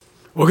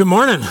Well, good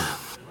morning.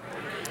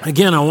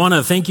 Again, I want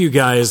to thank you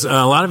guys.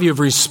 A lot of you have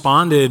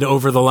responded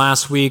over the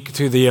last week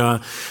to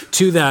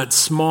that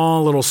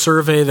small little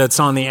survey that's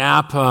on the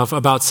app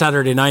about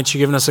Saturday nights. You've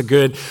given us a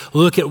good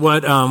look at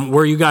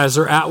where you guys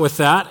are at with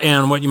that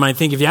and what you might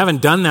think. If you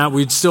haven't done that,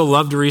 we'd still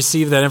love to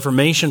receive that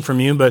information from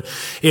you. But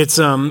it's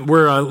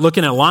we're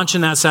looking at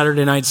launching that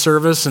Saturday night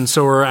service, and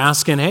so we're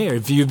asking, hey,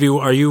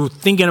 are you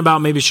thinking about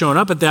maybe showing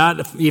up at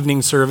that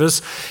evening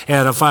service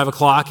at 5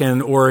 o'clock,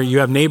 or you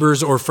have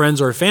neighbors or friends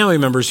or family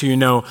members who you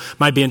know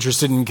might be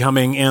interested in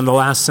coming? And the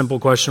last simple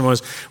question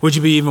was, would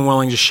you be even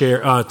willing to share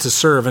to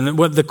serve? And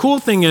what the cool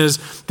thing is,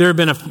 there have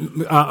been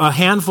a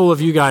handful of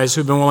you guys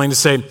who've been willing to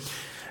say,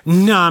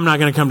 no, I'm not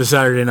going to come to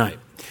Saturday night.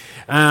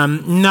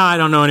 No, I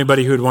don't know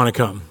anybody who would want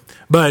to come.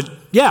 But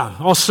yeah,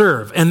 I'll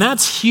serve. And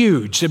that's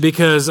huge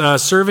because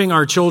serving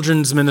our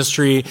children's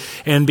ministry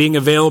and being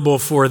available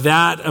for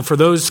that, for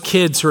those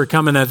kids who are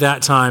coming at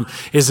that time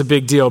is a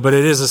big deal. But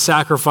it is a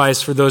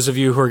sacrifice for those of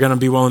you who are going to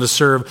be willing to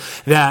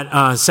serve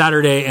that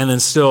Saturday and then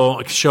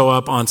still show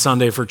up on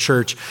Sunday for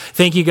church.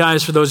 Thank you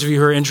guys. For those of you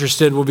who are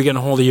interested, we'll be getting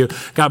a hold of you.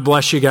 God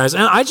bless you guys.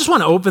 And I just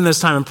want to open this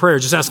time in prayer,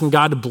 just asking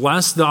God to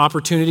bless the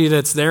opportunity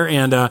that's there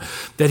and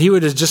that He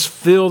would just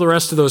fill the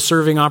rest of those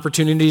serving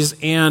opportunities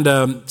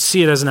and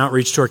see it as an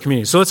outreach to our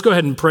community. So let's go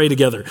ahead and pray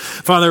together.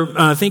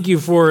 Father, thank you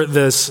for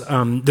this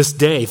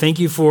day. Thank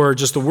you for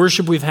just the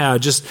worship we've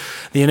had, just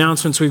the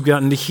announcements we've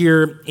gotten to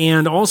hear,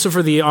 and also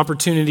for the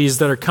opportunities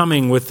that are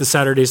coming with the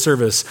Saturday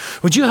service.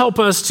 Would you help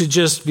us to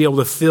just be able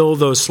to fill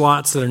those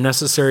slots that are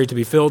necessary to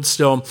be filled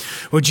still?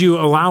 Would you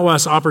allow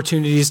us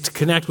opportunities to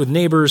connect with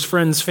neighbors,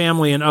 friends,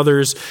 family, and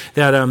others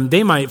that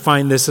they might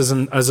find this as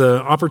an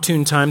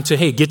opportune time to,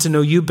 hey, get to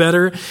know you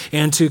better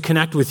and to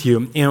connect with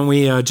you. And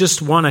we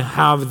just want to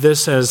have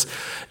this as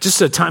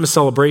just a time of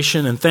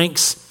celebration and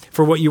thanks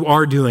for what you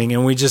are doing.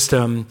 And we just,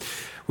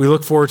 we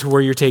look forward to where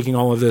you're taking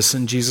all of this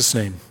in Jesus'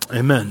 name.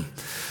 Amen.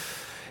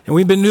 And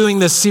we've been doing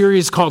this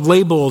series called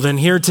Labeled, and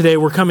here today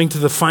we're coming to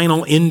the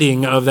final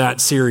ending of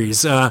that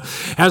series.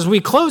 As we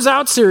close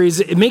out series,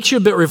 it makes you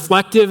a bit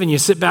reflective, and you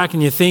sit back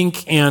and you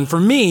think. And for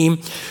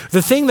me,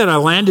 the thing that I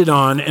landed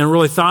on and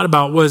really thought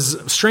about was,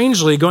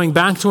 strangely, going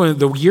back to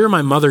the year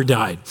my mother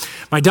died.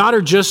 My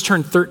daughter just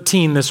turned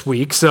 13 this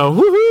week, so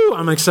woohoo!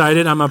 I'm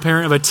excited. I'm a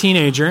parent of a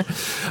teenager.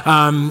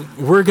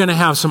 We're going to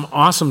have some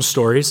awesome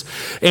stories.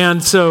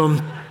 And so,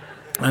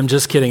 I'm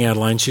just kidding,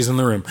 Adeline. She's in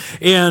the room.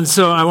 And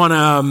so I want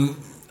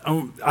to...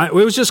 it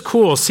was just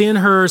cool seeing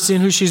her,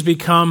 seeing who she's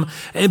become,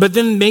 but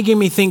then making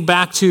me think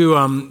back to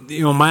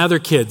my other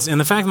kids,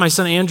 and the fact that my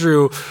son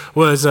Andrew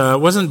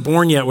wasn't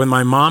born yet when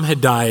my mom had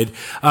died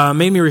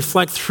made me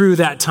reflect through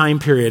that time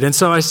period. And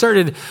so I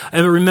started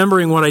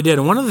remembering what I did.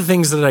 And one of the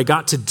things that I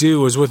got to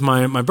do was with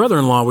my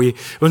brother-in-law.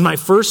 It was my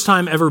first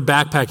time ever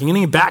backpacking.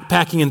 Any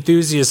backpacking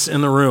enthusiasts in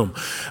the room?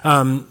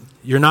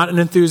 You're not an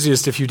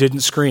enthusiast if you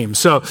didn't scream.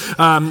 So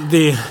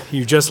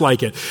you just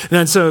like it.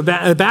 And so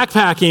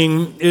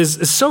backpacking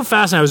is so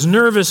fascinating. I was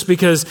nervous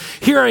because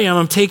here I am.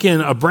 I'm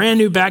taking a brand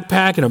new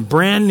backpack and a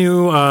brand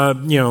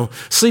new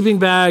sleeping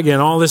bag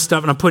and all this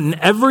stuff, and I'm putting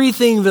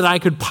everything that I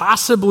could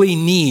possibly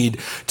need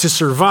to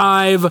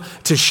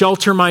survive, to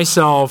shelter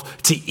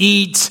myself, to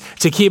eat,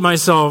 to keep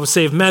myself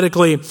safe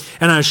medically,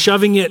 and I was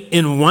shoving it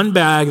in one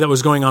bag that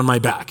was going on my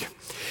back.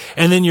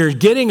 And then you're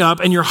getting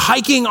up and you're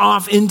hiking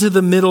off into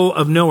the middle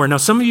of nowhere. Now,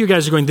 some of you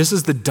guys are going, this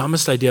is the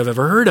dumbest idea I've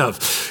ever heard of,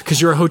 because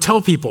you're a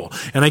hotel people.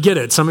 And I get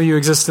it. Some of you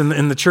exist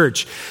in the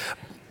church.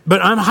 But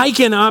I'm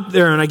hiking up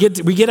there, and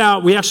we get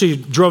out. We actually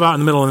drove out in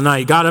the middle of the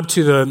night, got up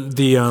to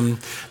the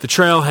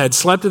trailhead,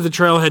 slept at the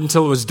trailhead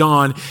until it was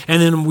dawn, and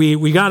then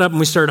we got up and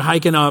we started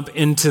hiking up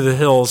into the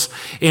hills.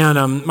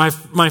 And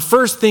my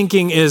first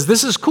thinking is,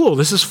 this is cool,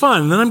 this is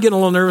fun. And then I'm getting a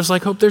little nervous,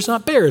 like, hope there's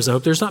not bears, I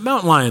hope there's not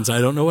mountain lions. I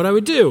don't know what I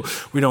would do.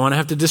 We don't want to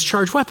have to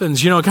discharge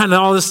weapons, kind of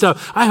all this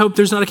stuff. I hope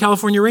there's not a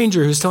California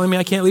Ranger who's telling me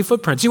I can't leave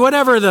footprints.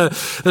 Whatever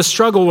the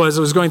struggle was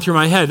that was going through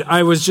my head,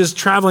 I was just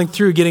traveling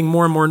through, getting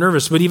more and more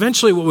nervous. But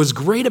eventually, what was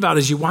great about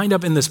it is you wind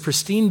up in this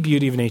pristine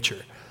beauty of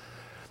nature.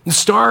 The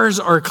stars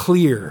are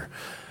clear.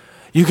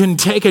 You can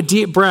take a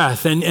deep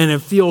breath and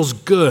it feels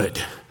good.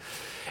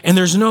 And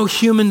there's no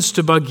humans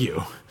to bug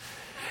you.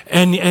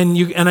 And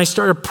I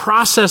started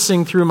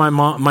processing through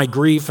my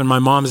grief and my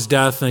mom's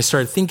death, and I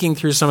started thinking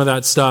through some of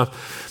that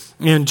stuff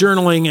and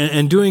journaling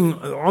and doing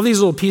all these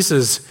little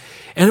pieces,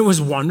 and it was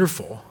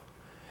wonderful.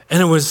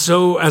 And it was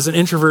so, as an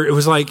introvert, it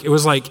was like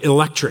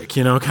electric,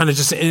 kind of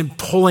just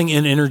pulling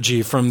in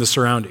energy from the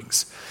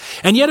surroundings.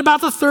 And yet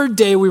about the third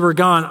day we were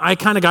gone, I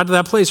kind of got to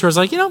that place where I was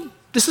like,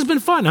 this has been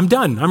fun. I'm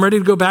done. I'm ready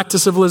to go back to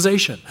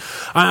civilization.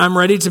 I'm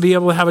ready to be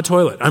able to have a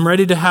toilet. I'm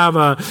ready to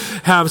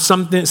have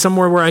something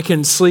somewhere where I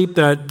can sleep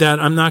that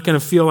I'm not going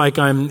to feel like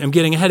I'm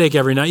getting a headache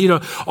every night.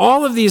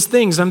 All of these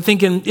things. I'm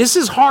thinking, this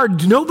is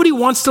hard. Nobody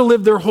wants to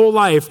live their whole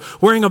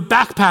life wearing a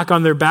backpack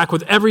on their back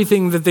with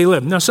everything that they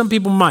live. Now, some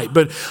people might,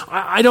 but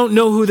I don't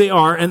know who they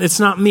are, and it's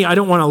not me. I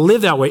don't want to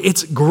live that way.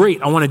 It's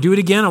great. I want to do it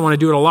again. I want to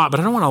do it a lot, but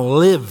I don't want to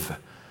live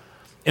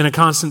in a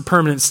constant,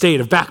 permanent state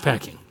of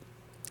backpacking.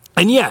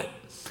 And yet,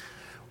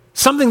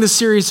 something this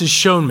series has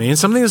shown me, and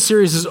something this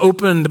series has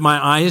opened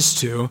my eyes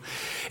to,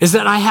 is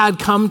that I had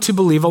come to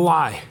believe a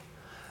lie,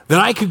 that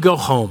I could go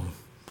home.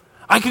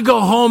 I could go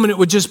home and it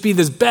would just be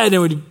this bed, and it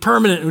would be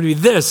permanent, it would be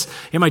this.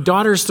 And my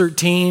daughter's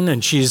 13,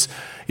 and she's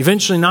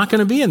eventually not going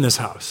to be in this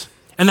house.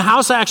 And the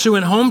house I actually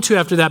went home to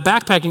after that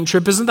backpacking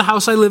trip isn't the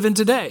house I live in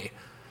today.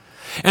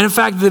 And in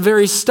fact,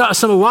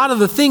 a lot of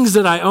the things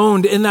that I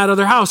owned in that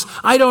other house,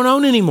 I don't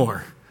own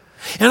anymore.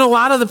 And a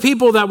lot of the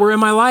people that were in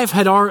my life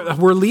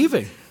were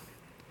leaving.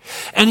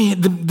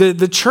 And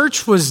the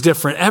church was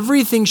different.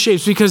 Everything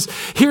shapes, because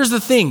here's the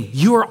thing.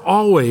 You are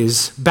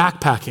always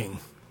backpacking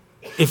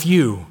if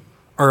you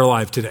are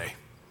alive today.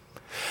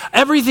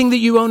 Everything that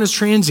you own is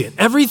transient.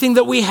 Everything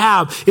that we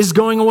have is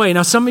going away.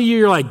 Now, some of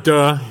you are like,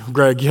 duh,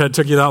 Greg, it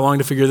took you that long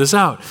to figure this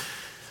out.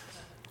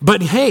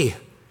 But hey,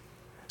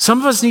 some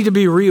of us need to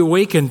be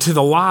reawakened to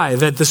the lie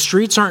that the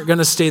streets aren't going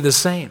to stay the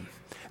same.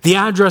 The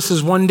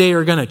addresses one day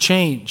are going to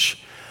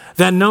change.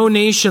 That no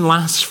nation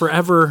lasts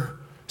forever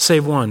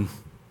save one.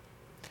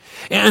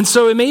 And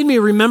so it made me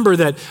remember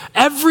that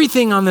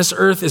everything on this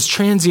earth is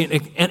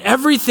transient, and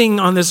everything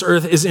on this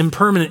earth is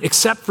impermanent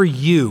except for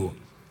you.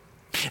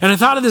 And I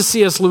thought of this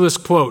C.S. Lewis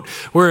quote,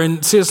 where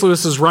in C.S.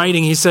 Lewis's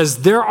writing, he says,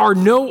 "There are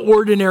no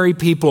ordinary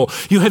people.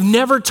 You have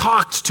never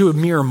talked to a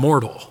mere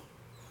mortal.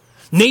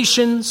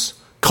 Nations,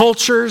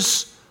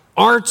 cultures,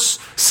 arts,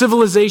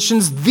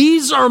 civilizations,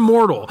 these are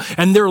mortal,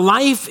 and their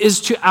life is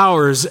to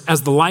ours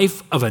as the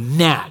life of a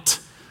gnat.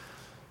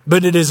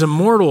 But it is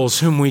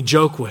immortals whom we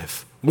joke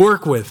with,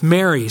 work with,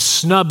 marry,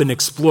 snub, and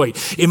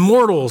exploit.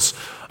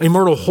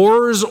 Immortal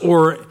horrors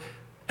or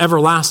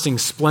everlasting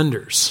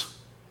splendors."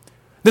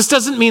 This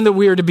doesn't mean that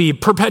we are to be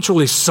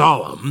perpetually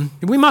solemn.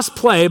 We must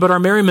play, but our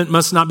merriment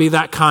must not be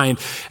that kind,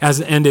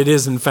 and it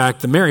is in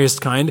fact the merriest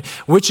kind,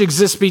 which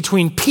exists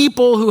between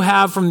people who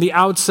have from the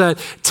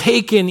outset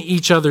taken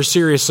each other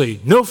seriously.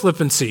 No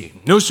flippancy,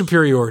 no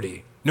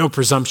superiority, no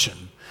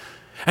presumption.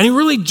 And he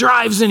really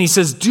drives in, he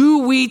says, do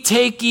we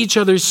take each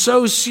other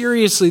so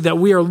seriously that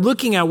we are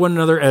looking at one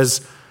another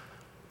as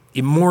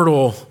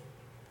immortal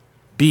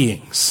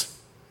beings?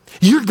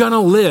 You're going to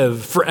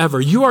live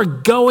forever. You are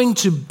going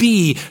to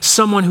be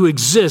someone who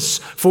exists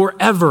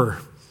forever.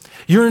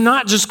 You're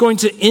not just going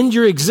to end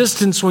your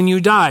existence when you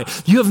die.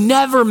 You have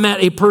never met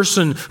a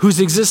person whose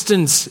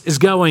existence is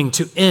going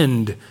to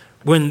end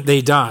when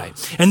they die.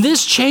 And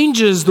this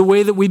changes the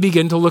way that we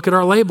begin to look at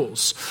our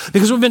labels.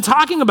 Because we've been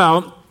talking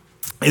about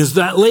is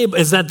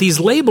that these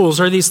labels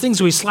are these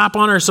things we slap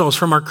on ourselves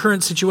from our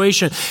current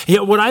situation.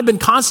 Yet what I've been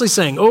constantly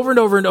saying over and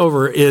over and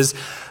over is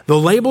the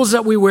labels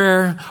that we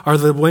wear are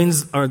the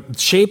ones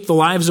shape the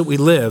lives that we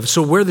live.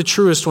 So we're the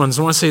truest ones.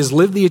 I want to say is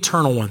live the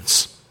eternal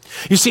ones.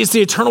 You see, it's the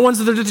eternal ones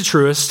that are the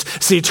truest.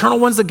 It's the eternal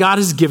ones that God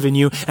has given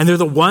you, and they're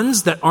the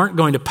ones that aren't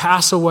going to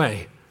pass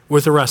away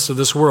with the rest of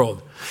this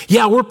world.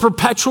 Yeah, we're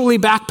perpetually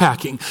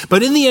backpacking,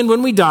 but in the end,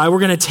 when we die, we're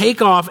going to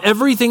take off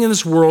everything in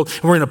this world,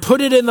 and we're going to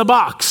put it in the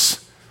box.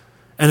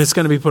 And it's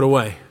going to be put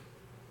away.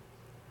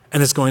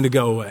 And it's going to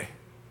go away.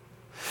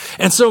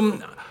 And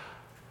so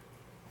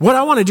what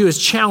I want to do is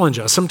challenge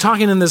us. I'm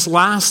talking in this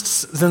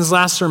last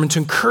sermon to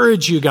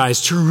encourage you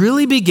guys to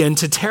really begin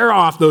to tear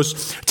off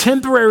those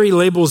temporary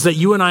labels that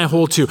you and I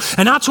hold to,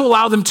 and not to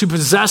allow them to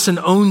possess and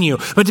own you,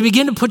 but to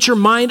begin to put your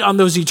mind on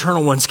those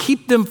eternal ones.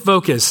 Keep them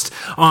focused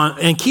on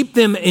and keep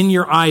them in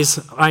your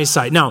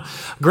eyesight. Now,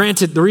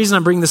 granted, the reason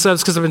I'm bringing this up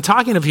is because I've been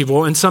talking to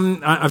people, and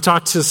I've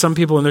talked to some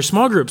people in their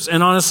small groups,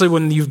 and honestly,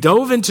 when you've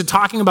dove into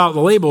talking about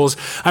the labels,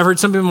 I've heard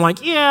some people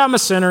like, yeah, I'm a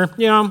sinner.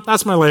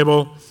 That's my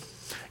label.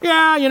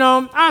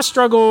 Yeah, I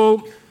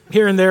struggle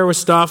here and there with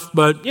stuff,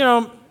 but,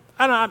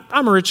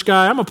 I'm a rich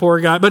guy, I'm a poor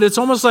guy. But it's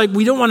almost like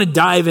we don't want to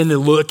dive in and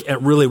look at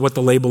really what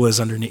the label is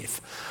underneath.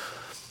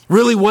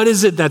 Really, what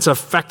is it that's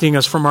affecting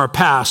us from our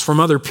past, from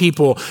other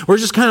people? We're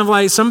just kind of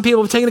like, some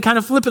people have taken it kind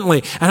of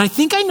flippantly. And I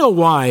think I know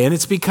why. And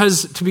it's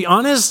because, to be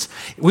honest,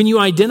 when you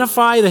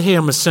identify that, hey,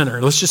 I'm a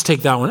sinner, let's just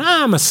take that one.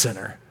 I'm a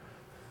sinner.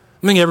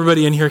 I think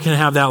everybody in here can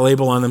have that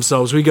label on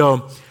themselves. We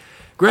go,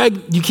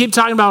 Greg, you keep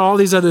talking about all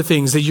these other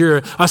things, that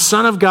you're a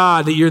son of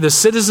God, that you're the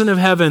citizen of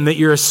heaven, that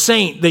you're a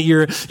saint, that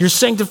you're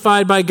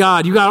sanctified by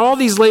God. You got all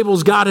these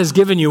labels God has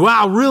given you.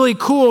 Wow, really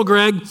cool,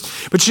 Greg.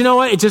 But you know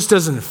what? It just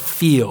doesn't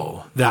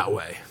feel that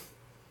way.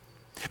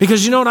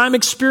 Because you know what I'm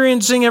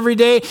experiencing every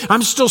day?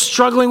 I'm still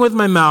struggling with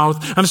my mouth.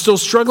 I'm still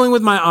struggling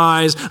with my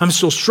eyes. I'm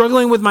still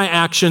struggling with my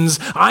actions.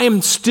 I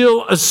am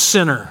still a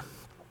sinner.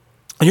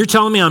 And you're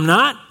telling me I'm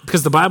not?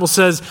 Because the Bible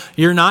says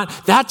you're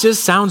not? That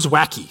just sounds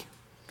wacky.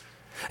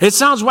 It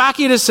sounds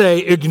wacky to say,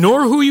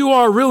 ignore who you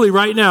are really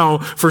right now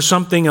for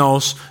something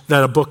else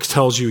that a book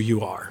tells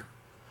you are.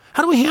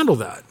 How do we handle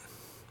that?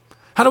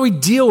 How do we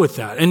deal with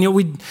that?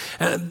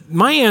 And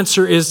my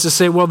answer is to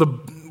say, well,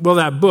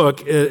 that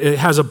book, it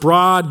has a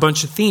broad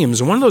bunch of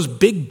themes. And one of those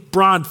big,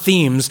 broad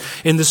themes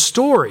in the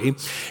story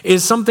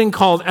is something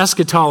called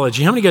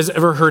eschatology. How many of you guys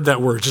ever heard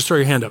that word? Just throw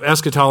your hand up.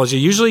 Eschatology.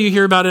 Usually you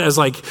hear about it as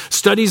like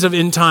studies of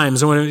end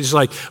times. And when it's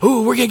like,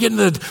 oh, we're going to get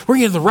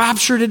into the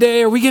rapture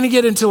today. Are we going to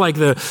get into like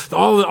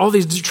all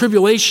these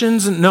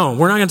tribulations? And no,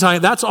 we're not going to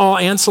talk. That's all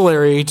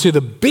ancillary to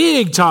the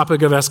big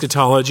topic of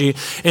eschatology.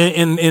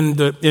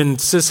 In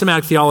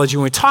systematic theology,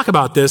 when we talk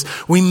about this,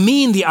 we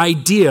mean the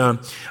idea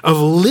of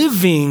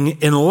living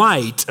in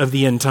light of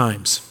the end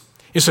times.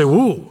 You say,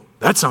 whoa,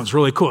 that sounds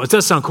really cool. It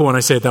does sound cool when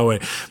I say it that way,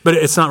 but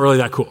it's not really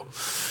that cool.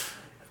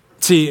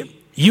 See,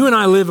 you and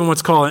I live in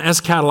what's called an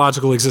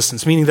eschatological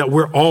existence, meaning that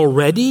we're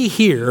already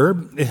here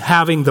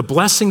having the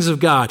blessings of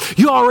God.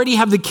 You already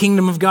have the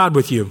kingdom of God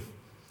with you.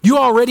 You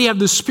already have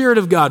the Spirit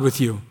of God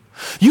with you.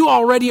 You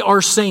already are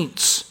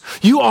saints.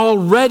 You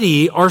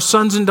already are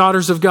sons and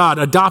daughters of God,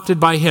 adopted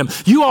by Him.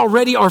 You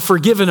already are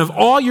forgiven of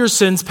all your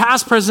sins,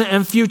 past, present,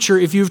 and future,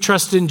 if you've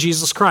trusted in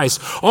Jesus Christ.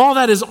 All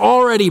that is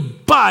already,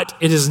 but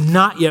it is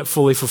not yet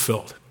fully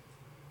fulfilled.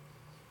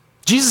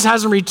 Jesus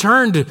hasn't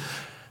returned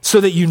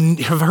so that you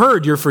have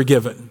heard you're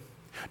forgiven.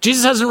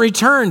 Jesus hasn't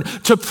returned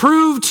to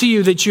prove to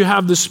you that you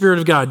have the Spirit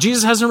of God.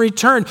 Jesus hasn't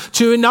returned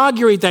to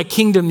inaugurate that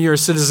kingdom you're a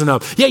citizen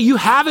of. Yeah, you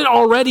have it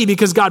already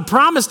because God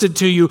promised it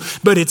to you,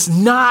 but it's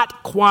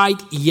not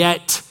quite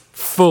yet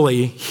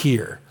fully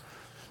here.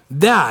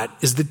 That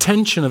is the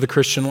tension of the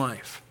Christian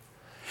life.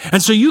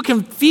 And so you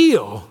can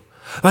feel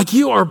like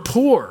you are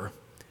poor,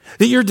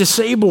 that you're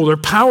disabled or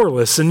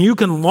powerless, and you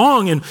can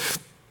long and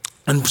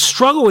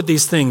struggle with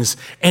these things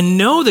and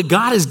know that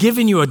God has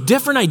given you a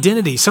different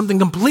identity, something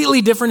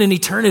completely different in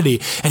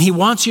eternity. And He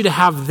wants you to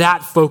have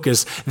that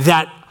focus,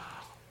 that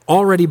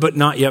already but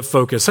not yet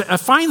focus. I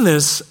find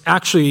this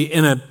actually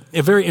in a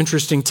very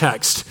interesting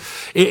text.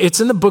 It's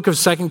in the book of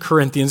 2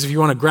 Corinthians. If you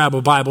want to grab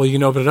a Bible, you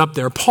can open it up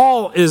there.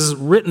 Paul has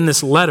written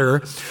this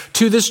letter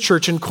to this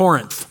church in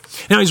Corinth.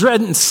 Now, he's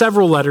written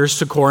several letters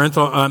to Corinth,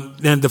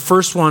 and the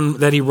first one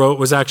that he wrote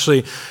was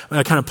actually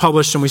kind of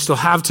published and we still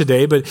have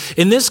today. But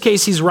in this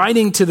case, he's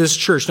writing to this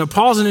church. Now,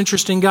 Paul's an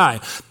interesting guy.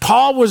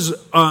 Paul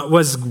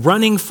was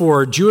running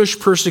for Jewish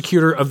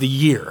Persecutor of the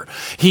Year.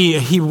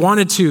 He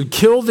wanted to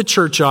kill the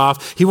church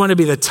off. He wanted to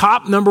be the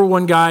top number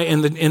one guy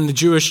in the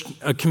Jewish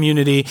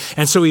community,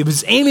 and so he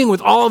was aiming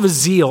with all of his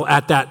zeal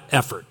at that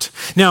effort.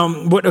 Now,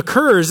 what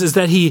occurs is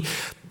that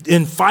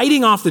in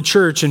fighting off the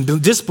church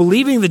and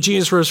disbelieving that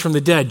Jesus rose from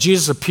the dead,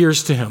 Jesus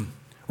appears to him,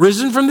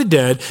 risen from the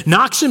dead,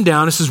 knocks him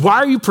down and says, why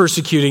are you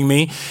persecuting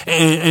me?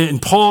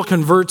 And Paul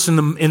converts in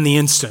the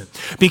instant,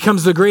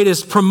 becomes the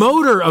greatest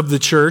promoter of the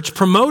church,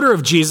 promoter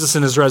of Jesus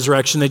and His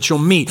resurrection that you'll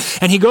meet.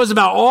 And he goes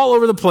about all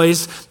over the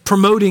place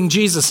promoting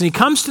Jesus. And he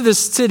comes to this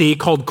city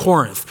called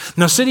Corinth.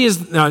 Now,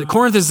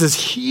 Corinth is this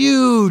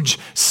huge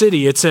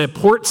city. It's a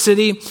port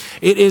city.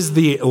 It is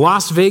the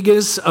Las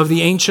Vegas of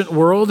the ancient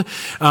world.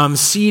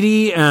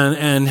 Seedy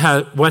and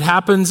what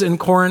happens in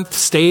Corinth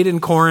stayed in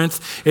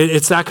Corinth.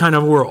 It's that kind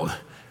of world.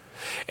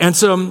 And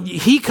so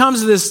he comes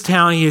to this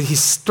town, he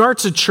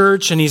starts a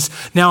church, and he's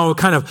now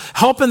kind of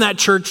helping that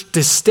church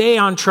to stay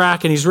on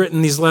track, and he's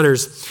written these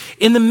letters.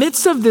 In the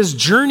midst of this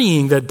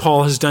journeying that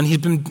Paul has done, he's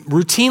been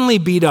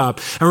routinely beat up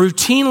and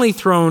routinely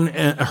thrown,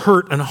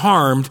 hurt, and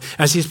harmed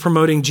as he's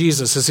promoting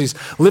Jesus, as he's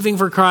living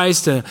for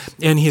Christ,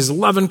 and he's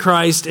loving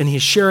Christ, and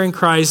he's sharing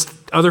Christ.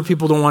 Other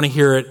people don't want to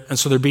hear it, and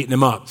so they're beating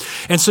him up.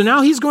 And so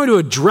now he's going to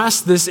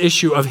address this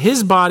issue of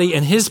his body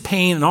and his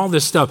pain and all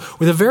this stuff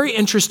with a very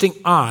interesting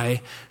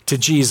eye to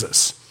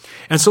Jesus.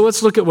 And so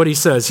let's look at what he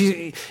says.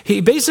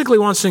 He basically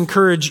wants to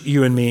encourage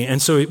you and me.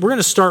 And so we're going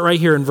to start right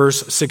here in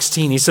verse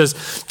 16. He says,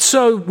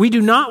 so we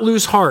do not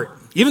lose heart.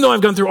 Even though I've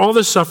gone through all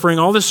this suffering,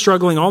 all this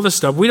struggling, all this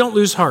stuff, we don't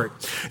lose heart.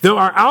 Though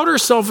our outer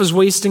self is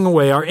wasting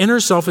away, our inner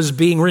self is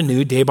being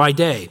renewed day by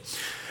day.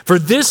 For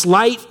this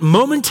light,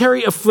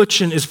 momentary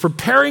affliction is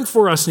preparing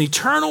for us an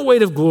eternal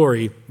weight of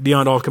glory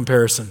beyond all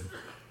comparison.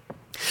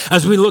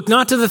 As we look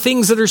not to the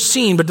things that are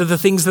seen, but to the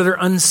things that are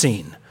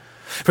unseen.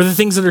 For the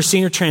things that are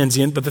seen are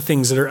transient, but the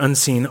things that are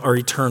unseen are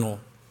eternal.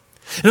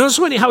 And notice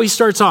how he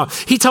starts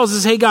off. He tells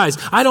us, hey guys,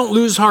 I don't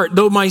lose heart.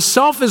 Though my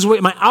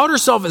outer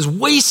self is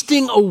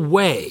wasting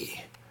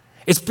away.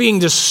 It's being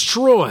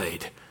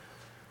destroyed.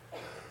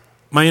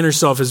 My inner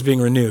self is being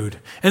renewed.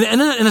 And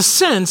in a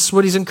sense,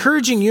 what he's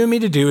encouraging you and me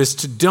to do is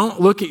to don't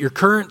look at your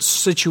current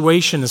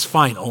situation as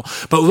final,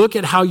 but look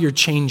at how you're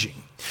changing.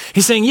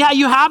 He's saying, yeah,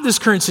 you have this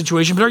current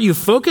situation, but are you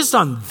focused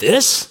on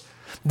this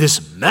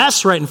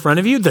mess right in front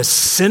of you, the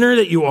sinner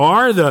that you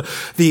are,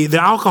 the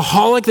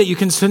alcoholic that you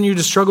continue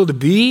to struggle to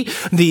be,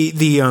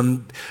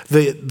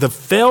 the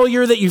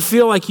failure that you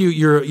feel like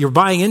you're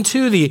buying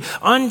into, the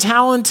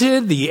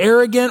untalented, the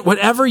arrogant,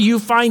 whatever you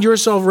find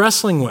yourself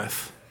wrestling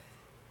with?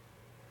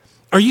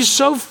 Are you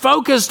so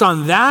focused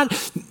on that?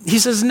 He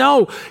says,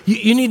 no,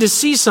 you need to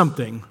see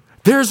something.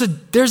 There's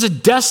a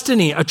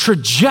destiny, a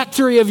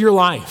trajectory of your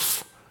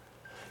life.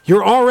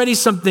 You're already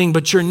something,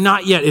 but you're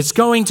not yet. It's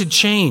going to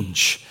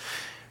change.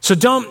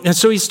 And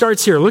so he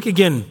starts here. Look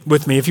again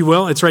with me, if you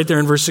will. It's right there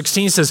in verse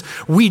 16. He says,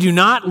 we do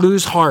not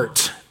lose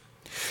heart.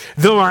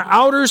 Though our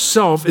outer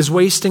self is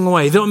wasting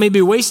away, though it may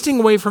be wasting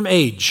away from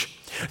age,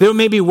 though it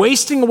may be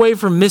wasting away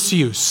from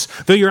misuse,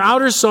 though your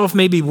outer self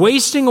may be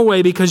wasting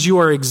away because you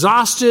are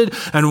exhausted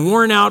and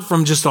worn out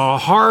from just a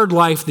hard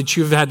life that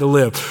you've had to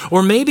live.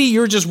 Or maybe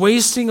you're just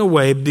wasting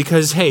away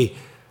because, hey,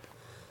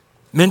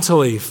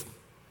 mentally,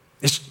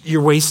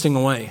 you're wasting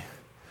away.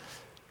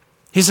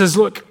 He says,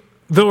 look,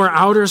 though our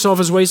outer self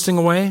is wasting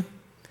away,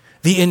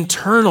 the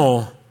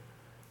internal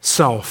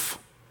self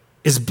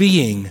is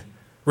being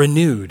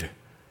renewed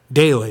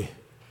daily.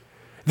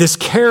 This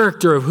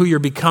character of who you're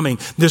becoming,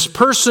 this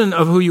person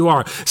of who you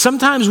are.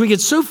 Sometimes we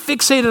get so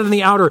fixated on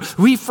the outer,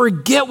 we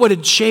forget what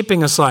it's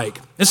shaping us like.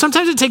 And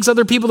sometimes it takes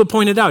other people to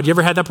point it out. You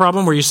ever had that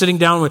problem where you're sitting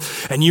down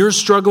and you're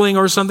struggling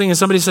or something and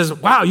somebody says,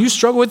 wow, you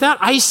struggle with that?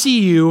 I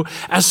see you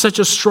as such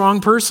a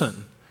strong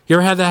person. You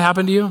ever had that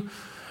happen to you?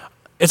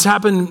 It's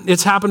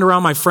happened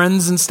around my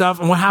friends and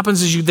stuff. And what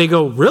happens is they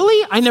go,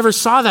 really? I never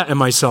saw that in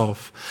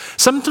myself.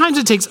 Sometimes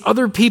it takes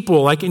other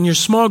people, like in your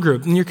small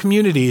group, in your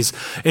communities,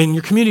 in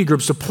your community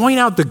groups, to point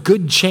out the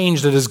good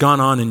change that has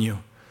gone on in you.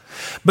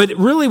 But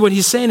really what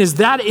he's saying is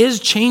that is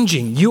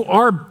changing. You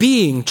are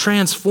being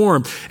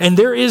transformed. And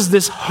there is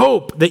this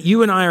hope that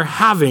you and I are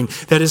having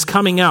that is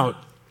coming out.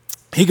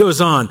 He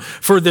goes on,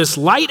 for this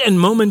light and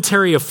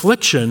momentary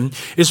affliction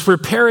is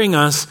preparing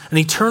us an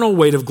eternal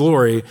weight of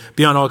glory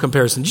beyond all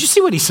comparison. Did you see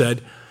what he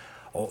said?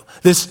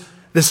 This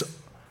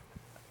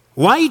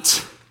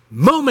light,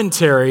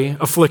 momentary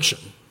affliction.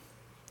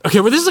 Okay,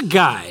 well, this is a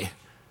guy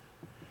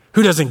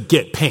who doesn't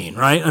get pain,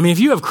 right? I mean, if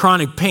you have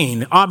chronic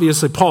pain,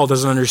 obviously Paul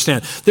doesn't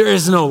understand. There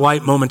is no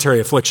light,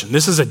 momentary affliction.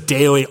 This is a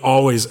daily,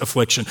 always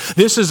affliction.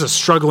 This is a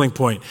struggling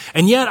point.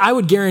 And yet, I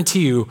would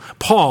guarantee you,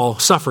 Paul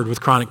suffered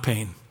with chronic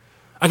pain.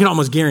 I can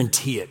almost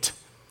guarantee it.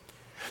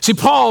 See,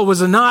 Paul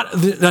was not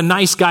a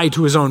nice guy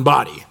to his own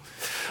body.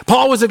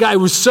 Paul was a guy who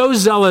was so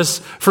zealous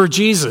for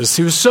Jesus.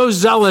 He was so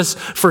zealous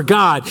for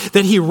God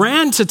that he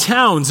ran to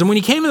towns. And when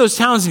he came to those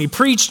towns and he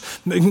preached,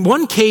 in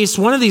one case,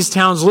 one of these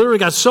towns literally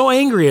got so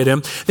angry at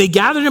him, they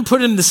gathered and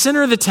put him in the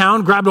center of the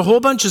town, grabbed a whole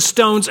bunch of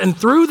stones and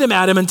threw them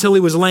at him until he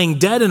was laying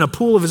dead in a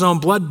pool of his own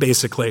blood,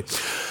 basically.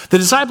 The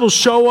disciples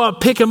show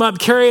up, pick him up,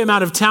 carry him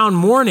out of town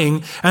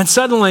mourning, and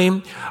suddenly,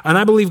 and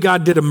I believe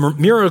God did a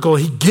miracle,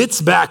 he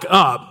gets back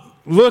up,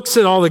 looks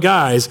at all the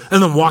guys,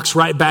 and then walks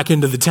right back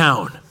into the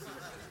town.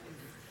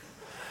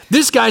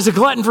 This guy's a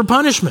glutton for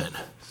punishment.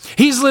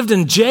 He's lived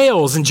in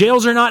jails, and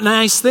jails are not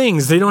nice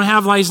things. They don't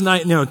have nice,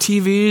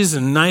 TVs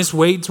and nice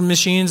weight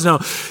machines. No,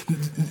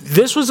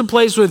 this was a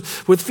place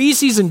with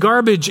feces and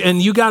garbage,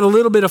 and you got a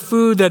little bit of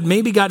food that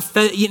maybe got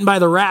eaten by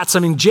the rats. I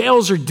mean,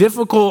 jails are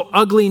difficult,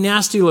 ugly,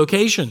 nasty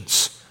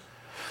locations.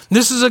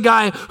 This is a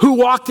guy who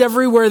walked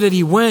everywhere that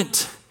he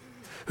went,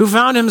 who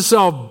found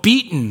himself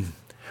beaten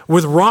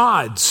with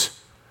rods,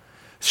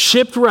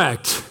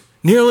 shipwrecked,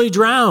 nearly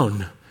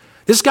drowned.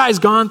 This guy's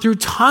gone through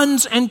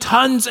tons and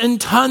tons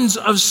and tons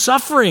of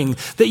suffering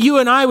that you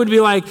and I would be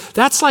like,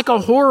 that's like a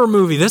horror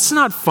movie. That's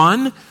not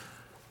fun.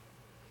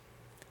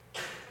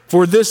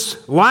 For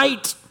this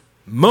light,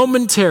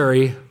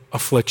 momentary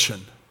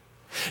affliction.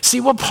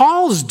 See, what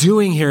Paul's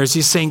doing here is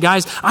he's saying,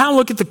 guys, I don't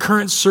look at the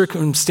current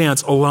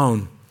circumstance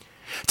alone.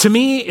 To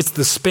me, it's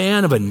the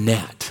span of a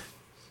net,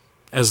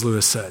 as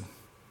Lewis said.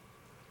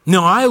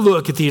 No, I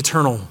look at the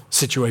eternal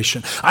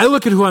situation. I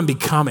look at who I'm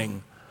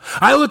becoming.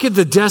 I look at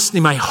the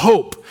destiny, my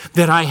hope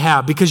that I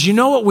have, because you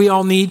know what we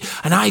all need,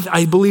 and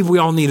I believe we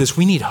all need this.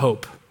 We need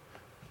hope.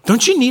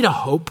 Don't you need a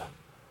hope?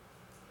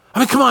 I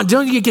mean, come on,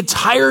 don't you get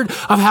tired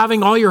of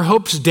having all your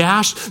hopes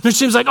dashed? It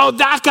seems like, oh,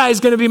 that guy's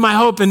going to be my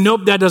hope, and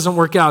nope, that doesn't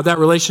work out. That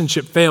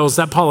relationship fails.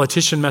 That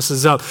politician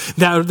messes up.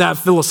 That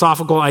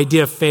philosophical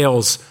idea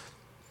fails.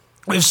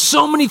 We have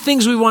so many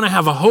things we want to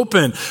have a hope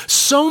in,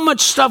 so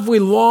much stuff we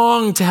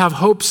long to have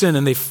hopes in,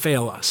 and they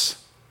fail us.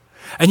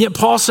 And yet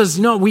Paul says,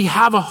 no, we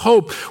have a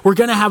hope. We're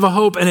going to have a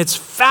hope, and it's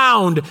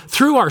found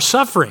through our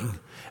suffering. In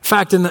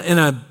fact, in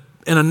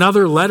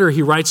another letter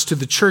he writes to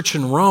the church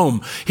in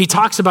Rome, he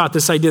talks about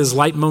this idea, this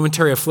light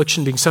momentary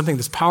affliction being something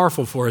that's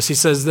powerful for us. He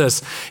says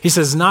this, he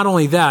says, not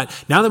only that,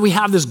 now that we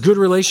have this good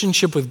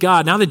relationship with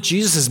God, now that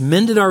Jesus has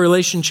mended our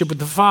relationship with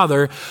the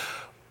Father,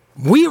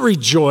 we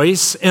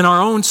rejoice in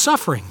our own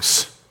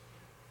sufferings.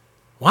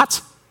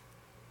 What?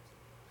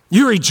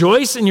 You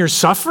rejoice in your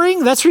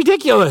suffering? That's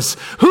ridiculous.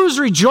 Who's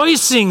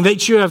rejoicing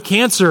that you have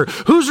cancer?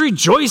 Who's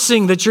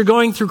rejoicing that you're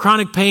going through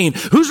chronic pain?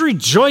 Who's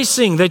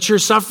rejoicing that you're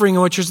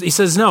suffering? He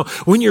says, no,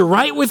 when you're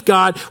right with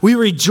God, we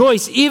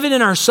rejoice even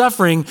in our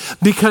suffering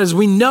because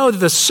we know that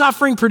the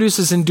suffering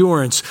produces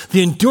endurance.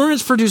 The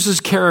endurance produces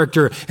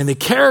character, and the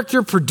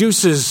character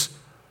produces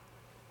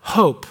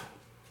hope.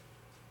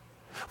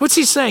 What's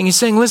he saying? He's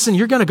saying, listen,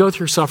 you're going to go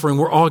through suffering.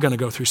 We're all going to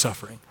go through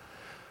suffering.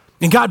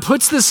 And God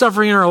puts this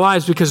suffering in our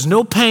lives because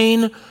no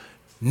pain,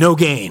 no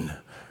gain,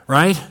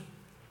 right?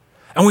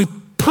 And we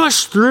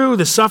push through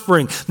the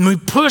suffering, and we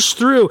push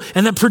through,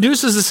 and that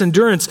produces this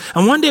endurance.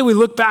 And one day we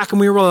look back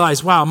and we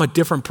realize, wow, I'm a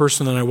different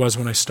person than I was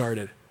when I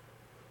started.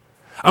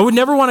 I would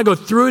never want to go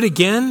through it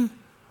again,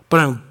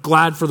 but I'm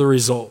glad for the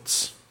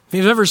results. If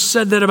you've ever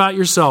said that about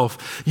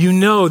yourself, you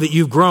know that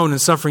you've grown in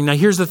suffering. Now,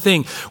 here's the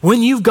thing.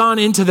 When you've gone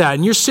into that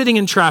and you're sitting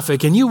in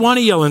traffic and you want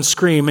to yell and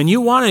scream and you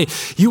want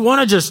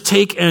to just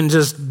take and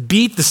just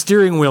beat the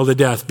steering wheel to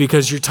death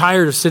because you're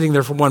tired of sitting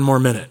there for one more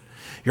minute.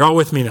 You're all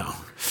with me now.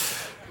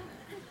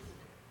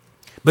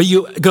 But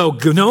you go,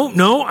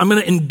 no, I'm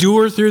going to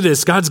endure through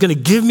this. God's going to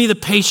give me the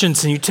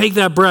patience. And you take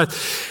that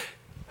breath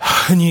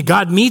and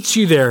God meets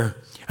you there.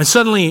 And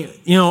suddenly,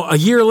 a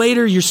year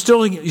later, you're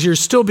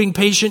still being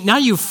patient. Now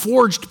you've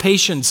forged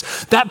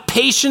patience. That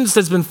patience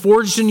that's been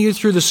forged in you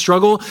through the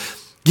struggle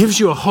gives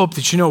you a hope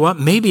that, you know what,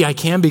 maybe I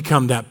can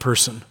become that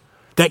person,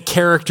 that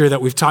character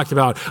that we've talked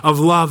about of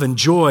love and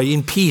joy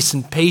and peace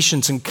and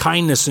patience and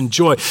kindness and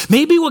joy.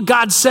 Maybe what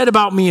God said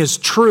about me is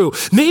true.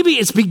 Maybe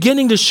it's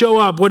beginning to show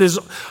up what is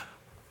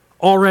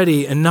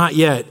already and not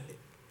yet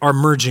are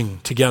merging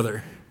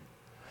together.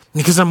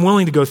 Because I'm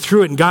willing to go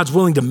through it and God's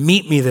willing to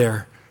meet me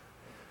there.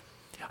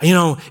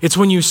 It's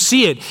when you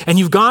see it and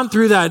you've gone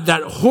through that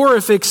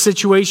horrific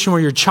situation where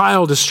your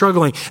child is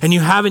struggling and you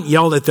haven't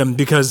yelled at them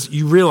because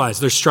you realize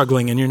they're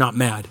struggling and you're not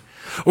mad.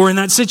 Or in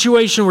that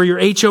situation where your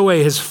HOA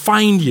has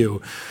fined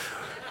you.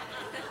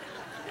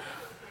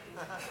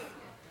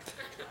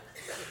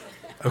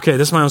 Okay,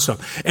 that's my own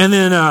stuff. And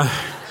then,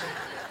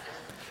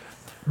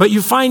 but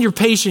you find you're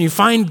patient, you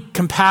find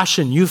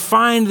compassion, you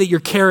find that you're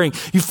caring,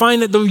 you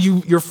find that though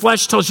your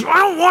flesh tells you, I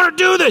don't want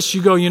to do this,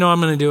 you go, I'm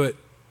going to do it.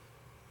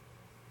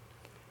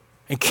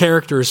 And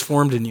character is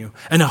formed in you.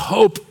 And a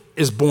hope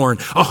is born.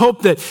 A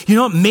hope that,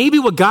 maybe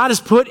what God has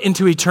put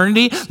into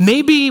eternity,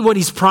 maybe what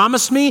he's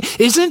promised me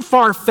isn't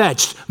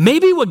far-fetched.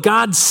 Maybe what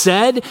God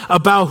said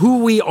about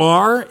who we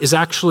are is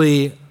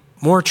actually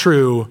more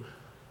true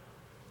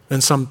than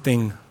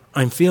something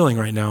I'm feeling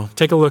right now.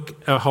 Take a look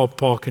at how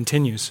Paul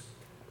continues.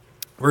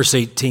 Verse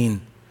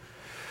 18.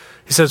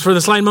 He says, for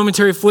this light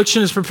momentary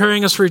affliction is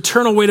preparing us for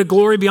eternal weight of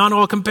glory beyond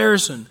all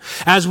comparison,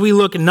 as we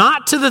look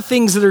not to the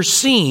things that are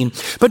seen,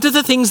 but to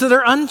the things that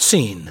are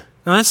unseen.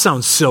 Now that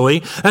sounds silly.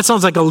 That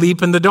sounds like a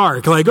leap in the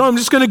dark. Like, I'm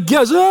just going to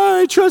guess,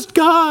 I trust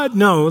God.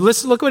 No,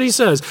 look what he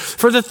says.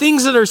 For the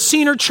things that are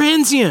seen are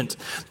transient,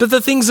 but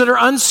the things that are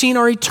unseen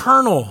are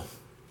eternal.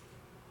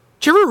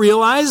 Do you ever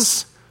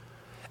realize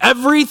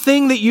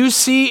everything that you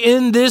see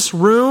in this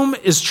room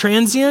is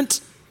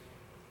transient?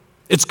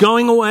 It's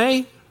going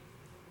away.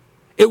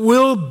 It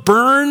will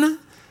burn,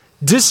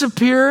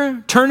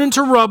 disappear, turn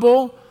into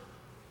rubble.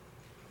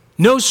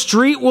 No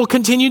street will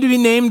continue to be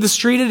named the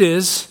street it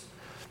is.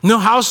 No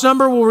house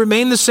number will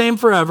remain the same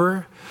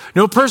forever.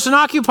 No person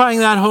occupying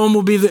that home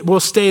will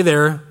stay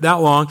there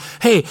that long.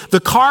 Hey, the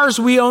cars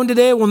we own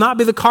today will not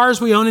be the cars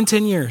we own in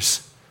 10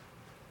 years.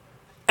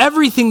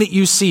 Everything that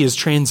you see is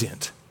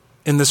transient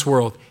in this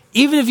world.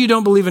 Even if you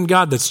don't believe in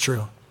God, that's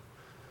true.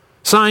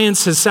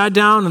 Science has sat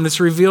down and it's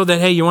revealed that,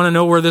 hey, you want to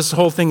know where this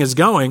whole thing is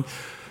going?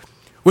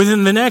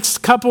 Within the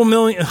next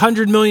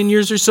 100 million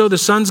years or so, the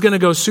sun's going to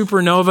go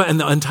supernova and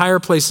the entire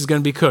place is going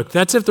to be cooked.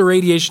 That's if the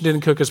radiation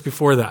didn't cook us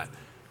before that.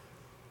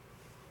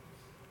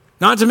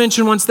 Not to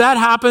mention, once that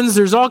happens,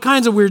 there's all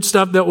kinds of weird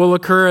stuff that will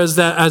occur as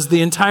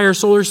the entire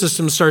solar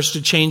system starts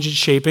to change its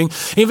shaping.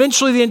 And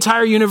eventually, the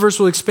entire universe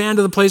will expand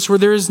to the place where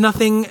there is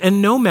nothing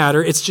and no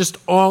matter. It's just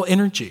all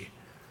energy.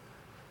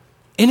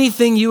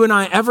 Anything you and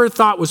I ever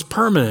thought was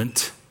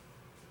permanent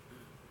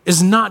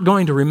is not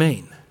going to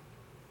remain.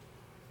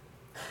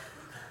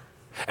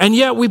 And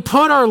yet we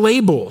put our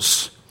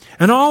labels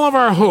and all of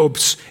our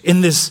hopes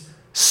in this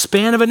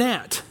span of a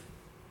gnat.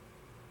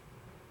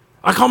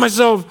 I call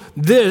myself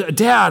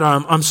Dad,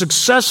 I'm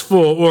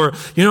successful, or,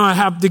 I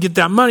have to get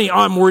that money. Oh,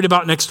 I'm worried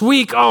about next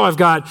week. Oh, I've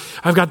got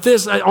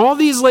this. All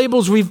these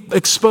labels we've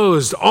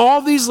exposed,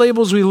 all these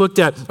labels we looked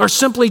at are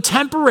simply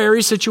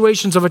temporary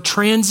situations of a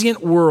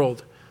transient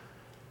world.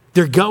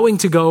 They're going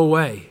to go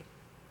away.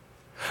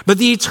 But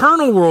the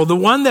eternal world, the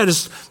one that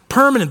is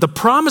permanent, the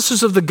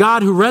promises of the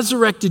God who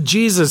resurrected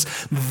Jesus,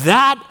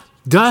 that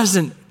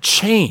doesn't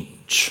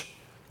change.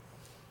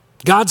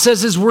 God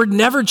says his word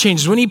never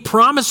changes. When he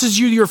promises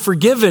you you're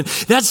forgiven,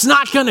 that's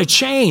not going to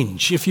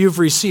change if you've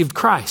received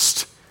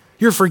Christ.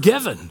 You're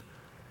forgiven.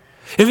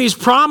 If he's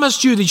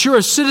promised you that you're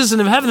a citizen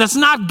of heaven, that's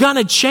not going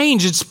to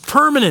change. It's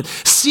permanent,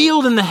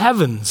 sealed in the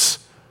heavens,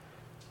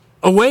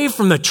 away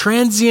from the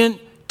transient,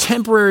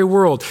 temporary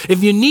world.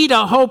 If you need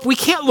a hope, we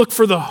can't look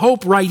for the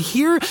hope right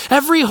here.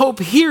 Every hope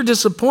here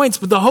disappoints,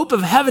 but the hope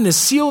of heaven is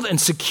sealed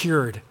and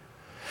secured.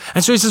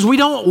 And so he says, we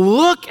don't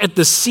look at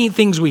the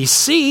things we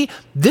see.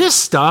 This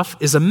stuff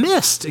is a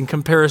mist in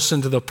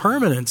comparison to the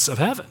permanence of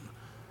heaven.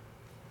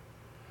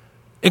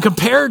 And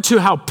compared to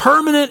how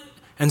permanent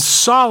and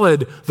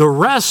solid the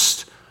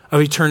rest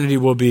of eternity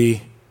will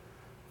be,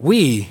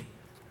 we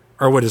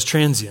are what is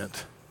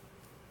transient.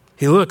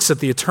 He looks at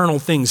the eternal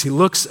things. He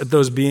looks at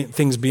those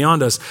things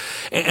beyond us.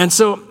 And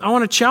so I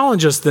want to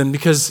challenge us then,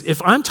 because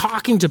if I'm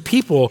talking to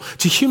people,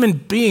 to human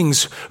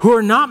beings who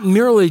are not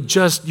merely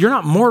just, you're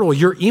not mortal,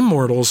 you're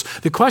immortals.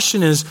 The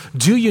question is,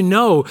 do you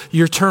know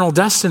your eternal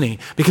destiny?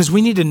 Because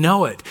we need to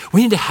know it.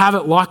 We need to have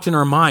it locked in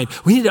our mind.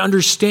 We need to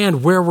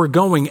understand where we're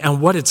going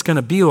and what it's going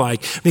to be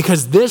like,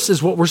 because this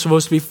is what we're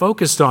supposed to be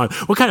focused on.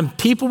 What kind of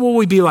people will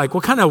we be like?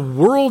 What kind of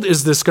world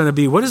is this going to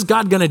be? What is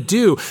God going to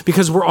do?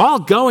 Because we're all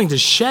going to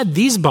shed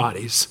these bodies.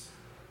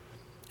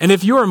 And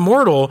if you're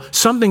immortal,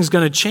 something's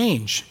going to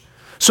change.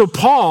 So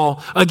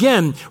Paul,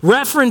 again,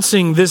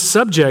 referencing this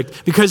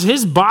subject because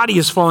his body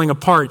is falling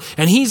apart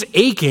and he's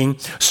aching,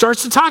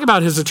 starts to talk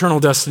about his eternal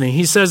destiny.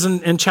 He says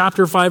in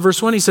chapter 5,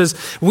 verse 1, he says,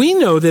 we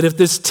know that if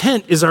this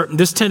tent is our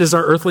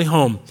earthly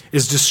home,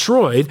 is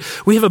destroyed,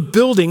 we have a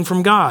building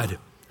from God,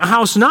 a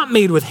house not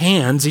made with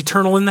hands,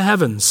 eternal in the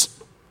heavens.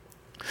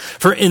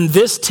 For in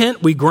this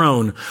tent we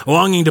groan,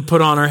 longing to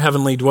put on our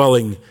heavenly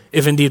dwelling,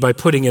 if indeed by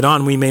putting it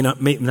on we may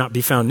not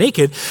be found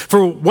naked.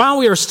 For while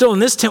we are still in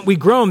this tent we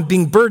groan,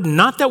 being burdened,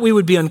 not that we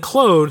would be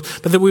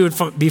unclothed, but that we would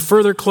be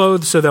further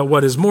clothed, so that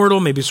what is mortal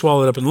may be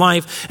swallowed up in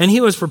life. And he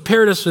who has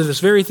prepared us for this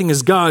very thing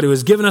is God, who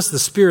has given us the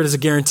Spirit as a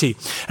guarantee.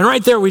 And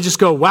right there we just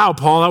go, wow,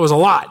 Paul, that was a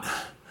lot.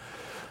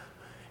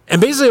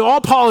 And basically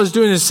all Paul is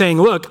doing is saying,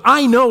 look,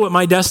 I know what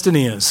my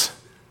destiny is.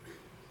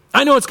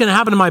 I know what's going to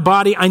happen to my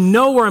body. I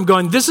know where I'm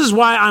going. This is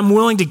why I'm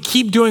willing to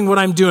keep doing what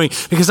I'm doing,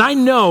 because I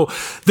know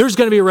there's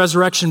going to be a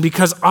resurrection,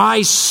 because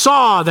I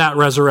saw that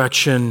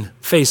resurrection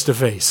face to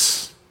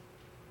face.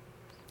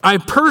 I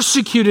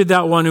persecuted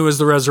that one who was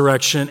the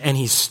resurrection, and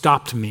he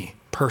stopped me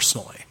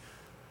personally.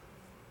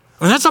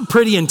 And that's a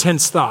pretty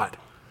intense thought.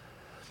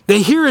 That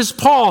here is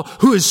Paul,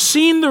 who has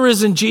seen the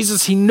risen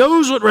Jesus. He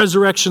knows what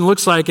resurrection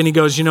looks like. And he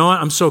goes, you know what?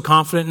 I'm so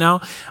confident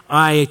now.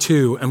 I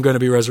too am going to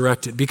be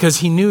resurrected, because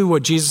he knew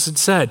what Jesus had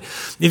said.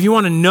 If you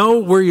want to know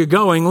where you're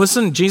going,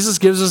 listen, Jesus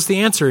gives us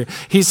the answer.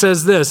 He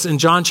says this in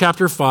John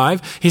chapter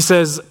 5. He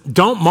says,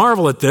 don't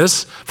marvel at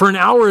this, for an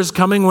hour is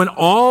coming when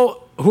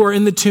all who are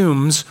in the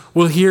tombs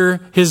will hear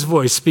his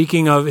voice,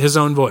 speaking of his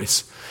own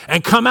voice,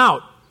 and come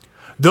out.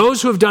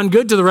 Those who have done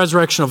good to the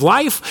resurrection of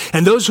life,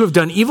 and those who have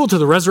done evil to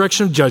the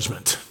resurrection of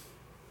judgment.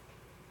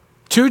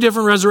 Two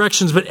different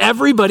resurrections, but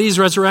everybody's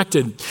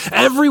resurrected.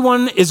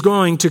 Everyone is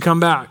going to come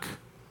back.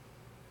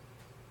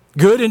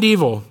 Good and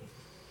evil.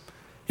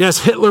 Yes,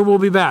 Hitler will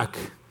be back.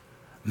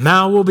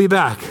 Mao will be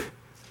back.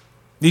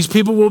 These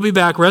people will be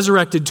back,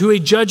 resurrected to a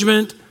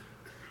judgment,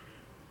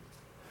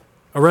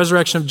 a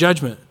resurrection of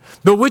judgment.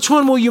 But which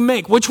one will you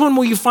make? Which one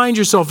will you find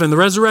yourself in? The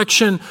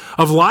resurrection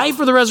of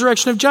life or the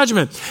resurrection of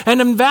judgment? And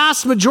the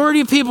vast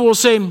majority of people will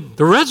say,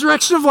 the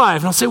resurrection of life.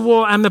 And I'll say,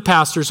 well, I'm the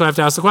pastor, so I have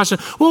to ask the question,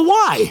 well,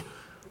 why?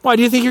 Why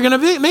do you think you're going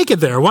to make it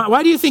there?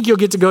 Why do you think you'll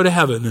get to go to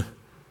heaven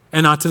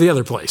and not to the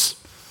other place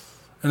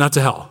and not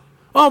to hell?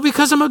 Oh,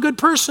 because I'm a good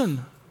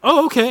person.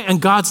 Oh, okay.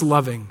 And God's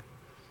loving.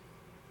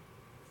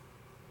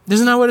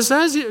 Isn't that what it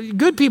says?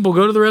 Good people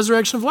go to the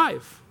resurrection of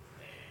life.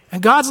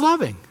 And God's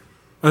loving.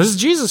 Well, this is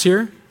Jesus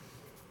here.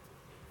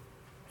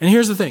 And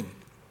here's the thing.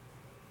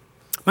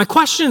 My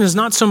question is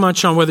not so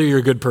much on whether you're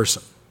a good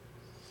person.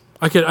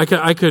 I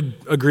could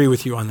agree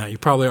with you on that. You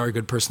probably are a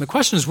good person. The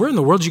question is, where in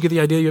the world did you get the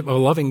idea of a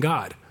loving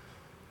God?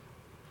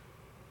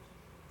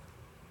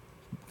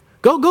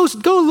 Go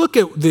look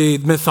at the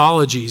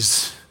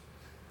mythologies.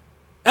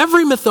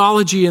 Every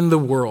mythology in the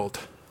world.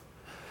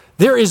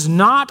 There is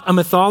not a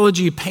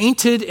mythology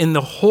painted in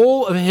the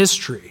whole of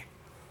history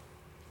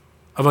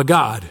of a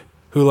God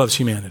who loves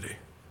humanity.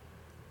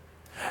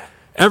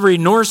 Every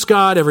Norse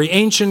god, every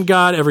ancient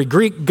god, every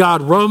Greek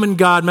god, Roman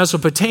god,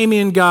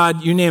 Mesopotamian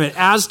god, you name it,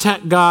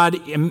 Aztec god,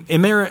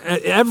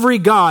 every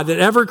god that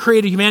ever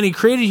created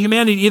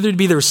humanity either to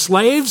be their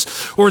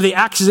slaves, or they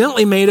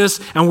accidentally made us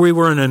and we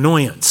were an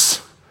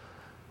annoyance.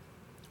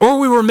 Or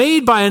we were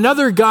made by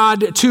another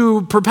god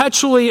to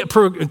perpetually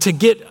to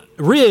get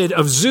rid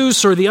of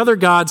Zeus or the other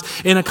gods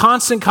in a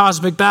constant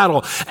cosmic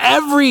battle.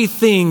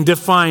 Everything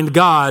defined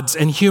gods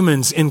and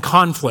humans in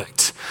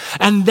conflict.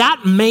 And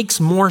that makes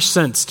more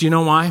sense. Do you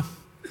know why?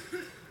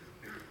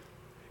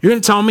 You're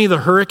going to tell me the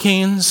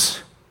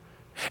hurricanes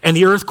and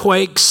the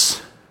earthquakes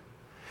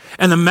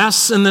and the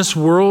mess in this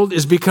world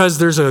is because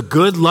there's a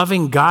good,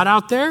 loving God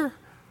out there?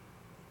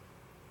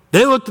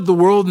 They looked at the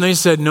world and they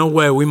said, no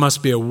way, we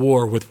must be at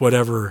war with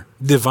whatever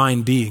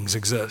divine beings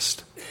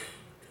exist.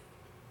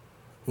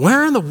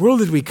 Where in the world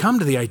did we come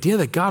to the idea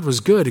that God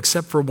was good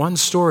except for one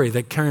story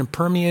that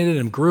permeated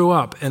and grew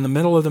up in the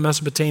middle of the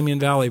Mesopotamian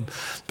Valley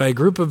by a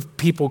group of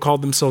people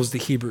called themselves the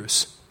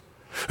Hebrews,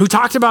 who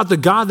talked about the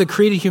God that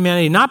created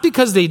humanity, not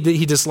because he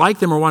disliked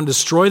them or wanted to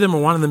destroy them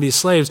or wanted them to be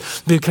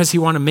slaves, but because he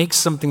wanted to make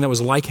something that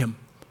was like him.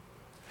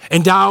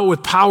 Endow it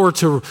with power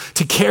to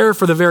care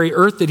for the very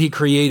earth that he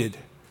created.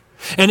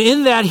 And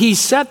in that, he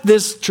set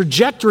this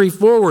trajectory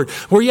forward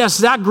where, yes,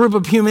 that group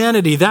of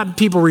humanity, that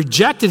people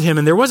rejected him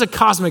and there was a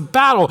cosmic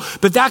battle,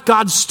 but that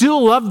God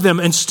still loved them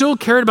and still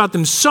cared about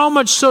them so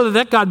much so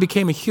that God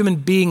became a human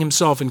being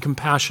himself in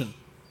compassion.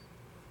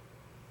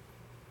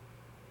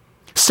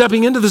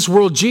 Stepping into this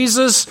world,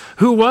 Jesus,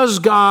 who was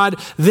God,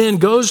 then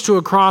goes to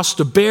a cross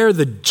to bear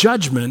the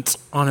judgment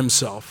on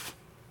himself.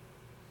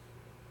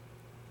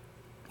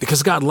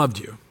 Because God loved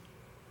you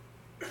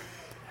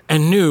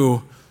and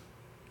knew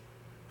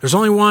there's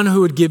only one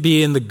who would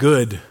be in the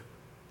good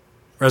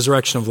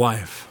resurrection of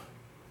life.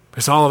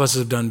 Because all of us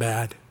have done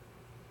bad.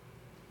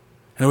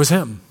 And it was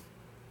him.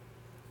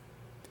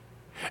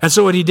 And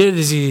so what he did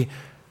is he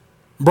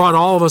brought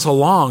all of us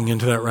along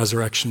into that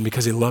resurrection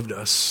because he loved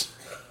us.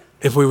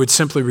 If we would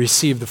simply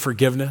receive the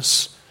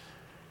forgiveness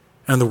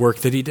and the work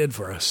that he did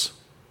for us.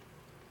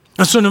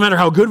 And so no matter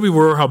how good we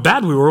were or how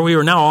bad we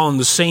were now all in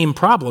the same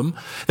problem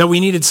that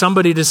we needed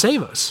somebody to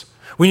save us.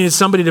 We needed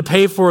somebody to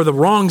pay for the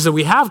wrongs that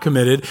we have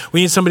committed.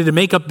 We need somebody to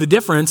make up the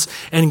difference.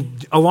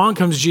 And along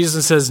comes Jesus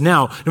and says,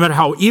 now, no matter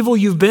how evil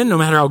you've been, no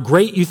matter how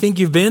great you think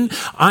you've been,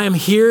 I am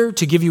here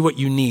to give you what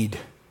you need.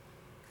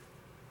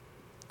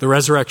 The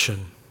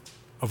resurrection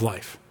of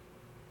life.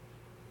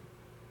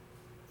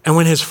 And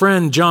when his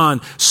friend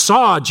John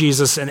saw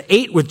Jesus and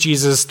ate with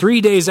Jesus 3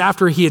 days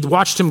after he had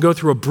watched him go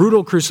through a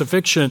brutal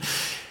crucifixion,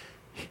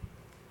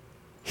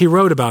 he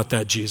wrote about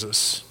that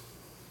Jesus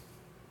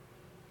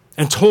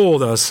and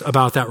told us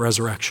about that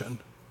resurrection.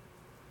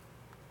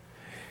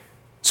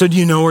 So do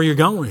you know where you're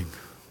going?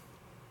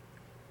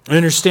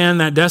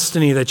 Understand that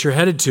destiny that you're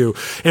headed to.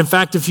 In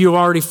fact, if you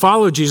already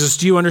follow Jesus,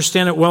 do you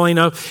understand it well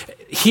enough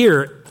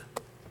here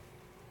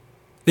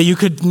that you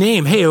could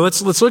name, hey,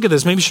 let's look at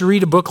this. Maybe you should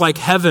read a book like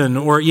Heaven,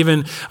 or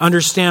even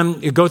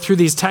go through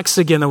these texts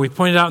again that we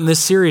pointed out in this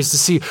series to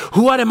see,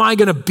 what am I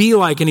going to be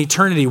like in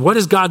eternity? What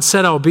has God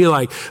said I'll be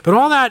like? But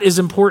all that is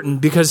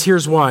important because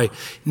here's why.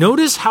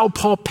 Notice how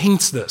Paul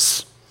paints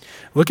this.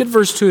 Look at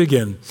verse 2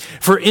 again.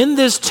 For in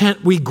this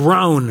tent we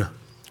groan,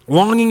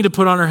 longing to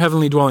put on our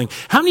heavenly dwelling.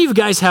 How many of you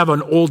guys have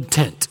an old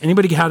tent?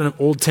 Anybody had an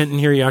old tent in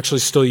here you actually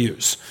still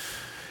use?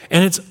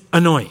 And it's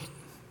annoying.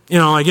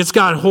 Like it's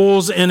got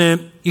holes in it.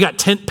 You got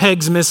tent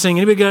pegs missing.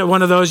 Anybody got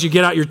one of those? You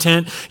get out your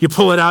tent, you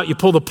pull it out, you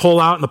pull the pole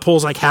out, and the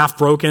pole's like half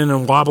broken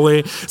and wobbly.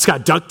 It's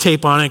got duct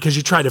tape on it because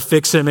you tried to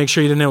fix it, make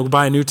sure you didn't have to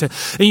buy a new tent.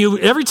 And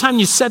every time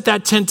you set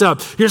that tent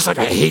up, you're just like,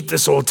 I hate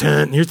this old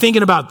tent. And you're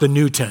thinking about the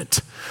new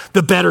tent,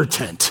 the better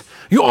tent.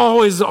 You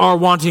always are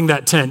wanting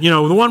that tent,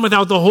 the one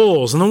without the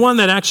holes and the one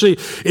that actually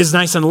is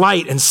nice and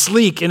light and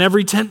sleek, and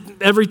every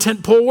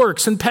tent pole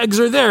works and pegs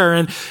are there.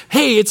 And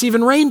hey, it's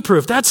even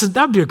rainproof.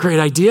 That'd be a great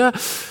idea.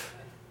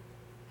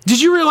 Did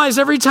you realize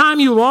every time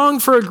you long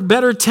for a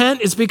better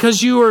tent, it's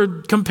because you are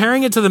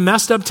comparing it to the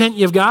messed up tent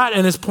you've got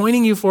and it's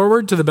pointing you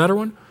forward to the better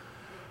one?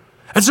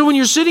 And so when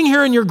you're sitting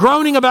here and you're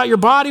groaning about your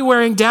body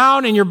wearing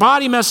down and your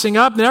body messing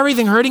up and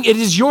everything hurting, it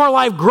is your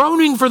life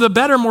groaning for the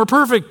better, more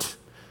perfect.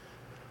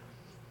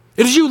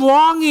 It is you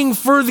longing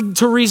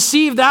to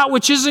receive that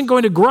which isn't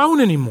going to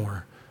groan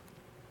anymore.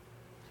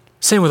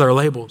 Same with our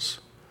labels.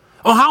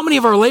 Oh, how many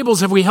of our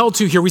labels have we held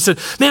to here? We said,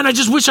 man, I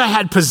just wish I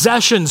had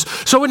possessions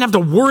so I wouldn't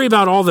have to worry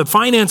about all the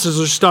finances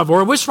or stuff. Or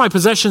I wish my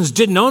possessions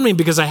didn't own me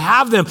because I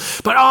have them.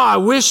 But I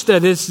wish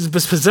that this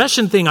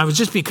possession thing, I would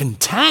just be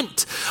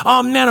content.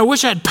 Oh man, I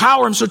wish I had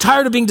power. I'm so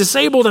tired of being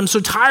disabled. I'm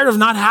so tired of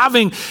not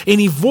having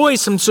any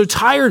voice. I'm so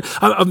tired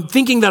of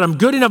thinking that I'm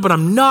good enough, but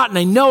I'm not, and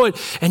I know it.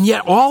 And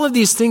yet all of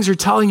these things are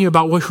telling you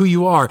about who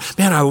you are.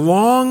 Man, I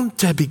long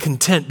to be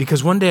content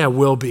because one day I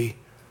will be.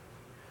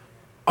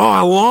 Oh,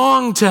 I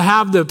long to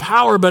have the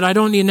power, but I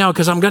don't need it now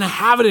because I'm going to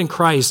have it in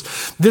Christ.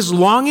 This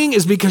longing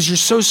is because you're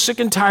so sick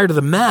and tired of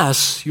the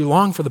mess, you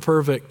long for the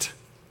perfect.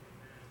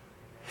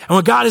 And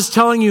what God is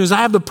telling you is, I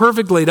have the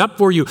perfect laid up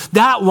for you.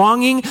 That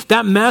longing,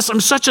 that mess,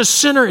 I'm such a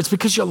sinner, it's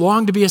because you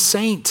long to be a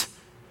saint.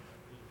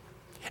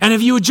 And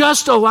if you would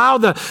just allow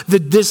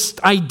this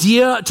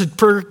idea to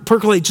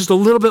percolate just a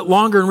little bit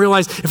longer and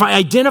realize, if I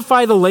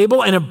identify the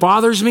label and it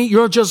bothers me,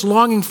 you're just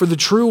longing for the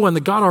true one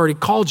that God already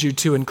called you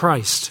to in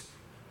Christ.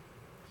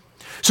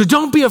 So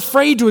don't be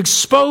afraid to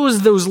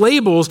expose those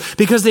labels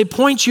because they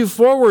point you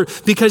forward,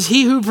 because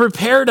he who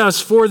prepared us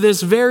for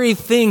this very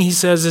thing, he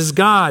says, is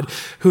God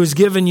who has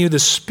given you the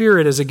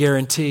Spirit as a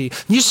guarantee.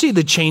 You see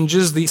the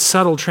changes, the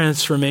subtle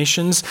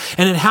transformations,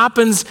 and it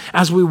happens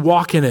as we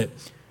walk in it.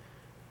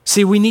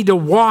 See, we need to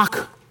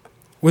walk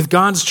with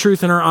God's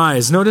truth in our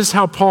eyes. Notice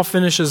how Paul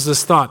finishes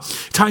this thought,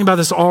 talking about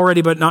this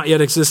already but not yet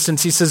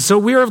existence. He says, so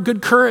we are of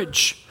good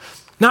courage.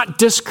 Not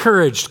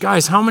discouraged.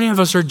 Guys, how many of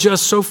us are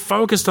just so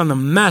focused on the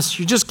mess,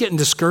 you're just getting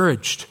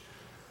discouraged?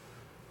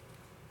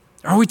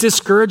 Are we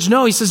discouraged?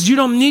 No, he says you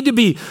don't need to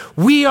be.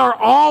 We are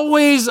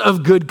always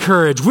of good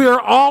courage. We are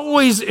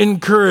always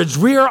encouraged.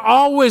 We are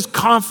always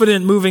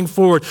confident moving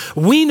forward.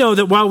 We know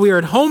that while we are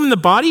at home in the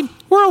body,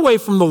 we're away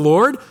from the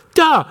Lord.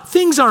 Duh,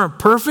 things aren't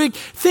perfect.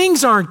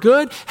 Things aren't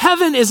good.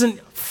 Heaven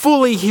isn't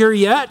fully here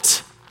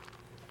yet.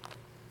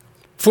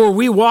 For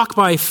we walk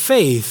by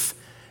faith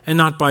and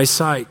not by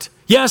sight.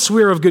 Yes,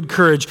 we are of good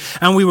courage,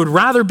 and we would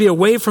rather be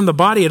away from the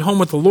body at home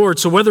with the Lord.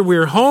 So whether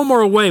we're home or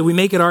away, we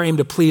make it our aim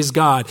to please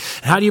God.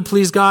 And how do you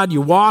please God?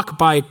 You walk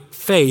by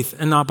faith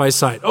and not by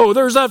sight. Oh,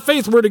 there's that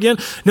faith word again.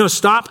 No,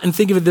 stop and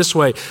think of it this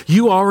way.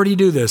 You already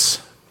do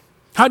this.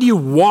 How do you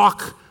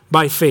walk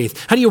by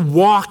faith? How do you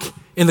walk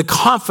in the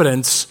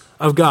confidence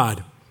of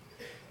God.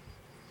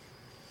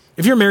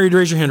 If you're married,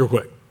 raise your hand real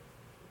quick.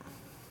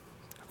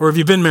 Or if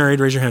you've been married,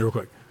 raise your hand real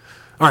quick.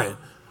 All right.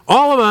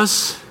 All of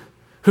us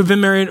who've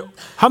been married,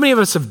 how many of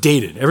us have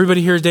dated?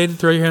 Everybody here has dated?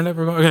 Throw your hand up.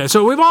 Okay,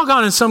 so we've all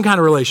gone in some kind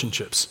of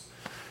relationships.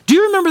 Do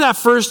you remember that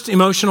first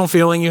emotional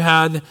feeling you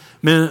had,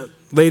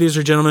 ladies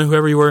or gentlemen,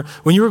 whoever you were,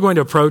 when you were going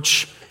to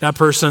approach that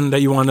person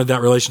that you wanted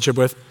that relationship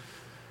with?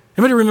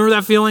 Anybody remember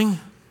that feeling?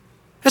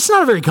 It's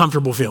not a very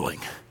comfortable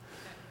feeling.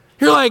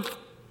 You're like,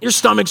 your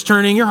stomach's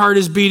turning, your heart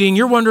is beating,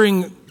 you're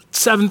wondering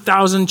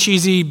 7,000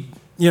 cheesy,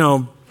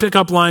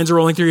 pickup lines are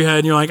rolling through your head,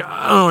 and you're like,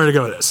 I don't know where to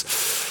go with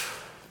this.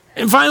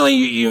 And finally,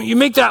 you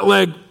make that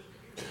leg,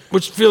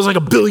 which feels like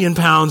 1 billion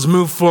pounds,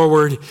 move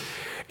forward.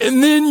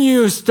 And then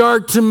you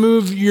start to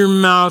move your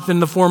mouth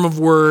in the form of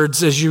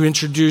words as you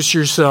introduce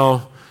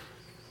yourself.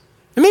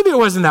 And maybe it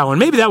wasn't that one.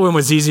 Maybe that one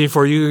was easy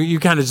for you. You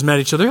kind of just met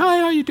each other. Hi,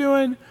 how you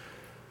doing?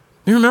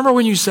 You remember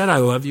when you said, I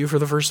love you for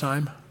the first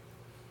time?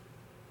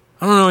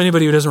 I don't know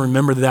anybody who doesn't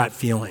remember that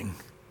feeling.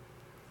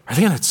 Are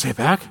they going to say it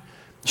back?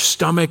 Your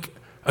stomach,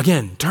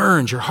 again,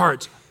 turns, your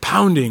heart's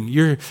pounding.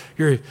 You're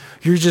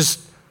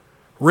just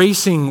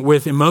racing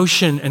with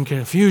emotion and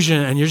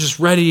confusion, and you're just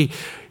ready.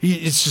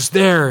 It's just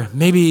there.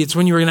 Maybe it's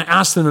when you were going to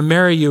ask them to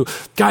marry you.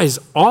 Guys,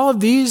 all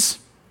of these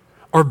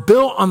are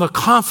built on the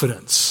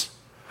confidence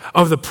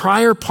of the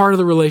prior part of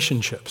the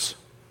relationships.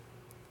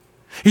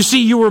 You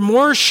see, you were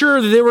more sure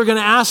that they were going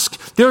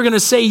to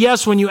say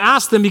yes when you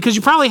asked them because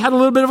you probably had a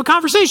little bit of a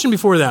conversation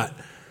before that.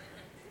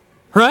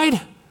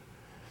 Right?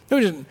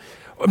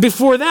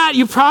 Before that,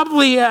 you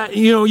probably,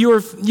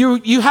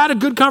 you had a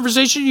good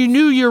conversation. You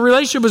knew your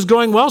relationship was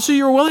going well, so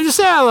you were willing to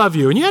say, I love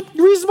you. And you had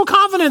reasonable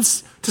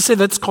confidence to say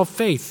that's called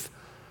faith.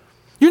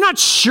 You're not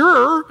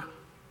sure,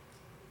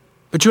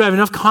 but you have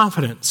enough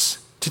confidence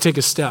to take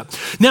a step.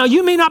 Now,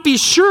 you may not be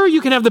sure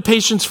you can have the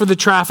patience for the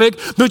traffic,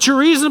 but you're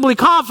reasonably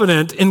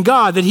confident in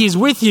God that He's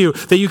with you,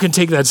 that you can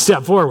take that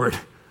step forward.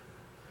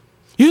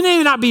 You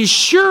may not be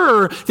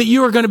sure that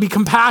you are going to be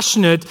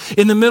compassionate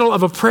in the middle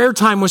of a prayer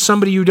time with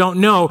somebody you don't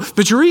know,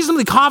 but you're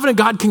reasonably confident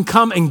God can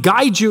come and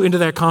guide you into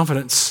that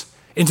confidence,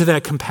 into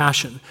that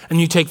compassion,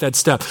 and you take that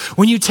step.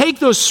 When you take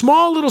those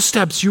small little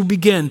steps, you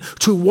begin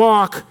to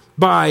walk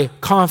by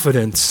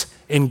confidence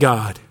in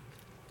God.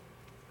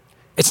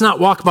 It's not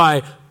walk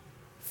by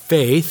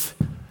faith,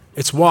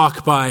 it's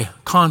walk by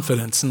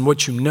confidence in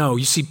what you know.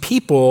 You see,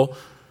 people,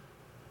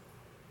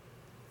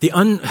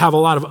 have a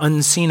lot of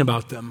unseen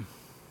about them.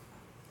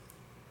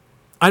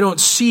 I don't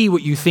see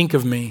what you think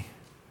of me.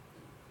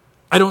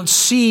 I don't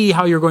see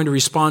how you're going to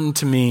respond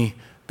to me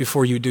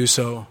before you do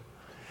so.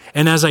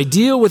 And as I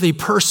deal with a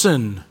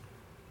person,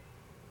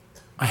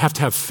 I have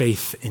to have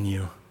faith in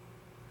you.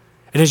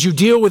 And as you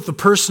deal with the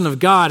person of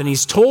God, and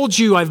He's told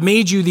you, I've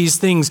made you these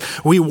things,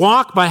 we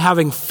walk by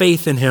having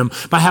faith in Him,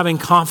 by having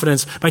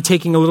confidence, by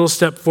taking a little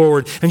step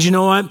forward. And you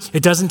know what?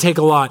 It doesn't take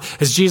a lot.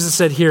 As Jesus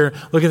said here,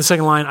 look at the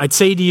second line, I'd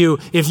say to you,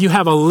 if you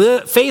have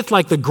faith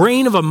like the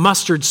grain of a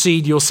mustard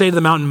seed, you'll say to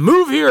the mountain,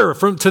 move here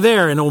from to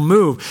there, and it'll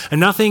move. And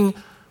nothing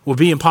will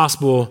be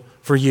impossible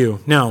for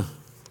you. Now,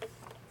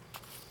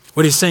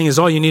 what He's saying is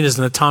all you need is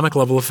an atomic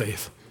level of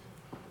faith.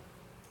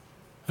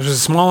 The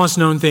smallest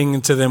known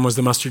thing to them was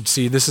the mustard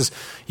seed.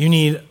 You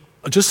need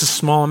just a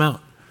small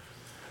amount.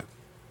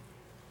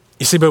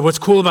 You see, but what's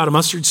cool about a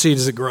mustard seed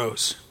is it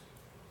grows.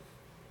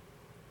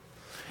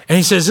 And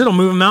He says it'll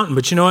move a mountain,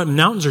 but you know what?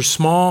 Mountains are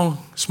small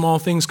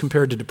things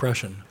compared to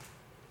depression.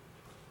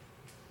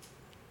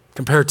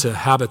 Compared to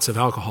habits of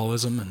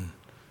alcoholism and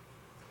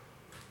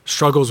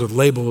struggles with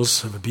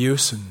labels of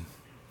abuse and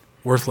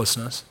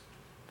worthlessness.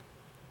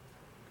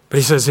 But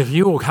He says, if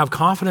you will have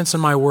confidence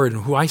in my word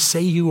and who I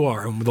say you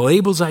are and the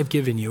labels I've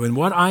given you and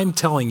what I'm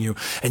telling you,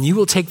 and you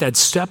will take that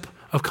step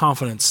of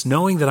confidence,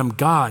 knowing that I'm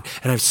God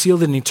and I've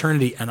sealed it in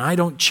eternity and I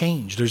don't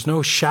change. There's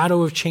no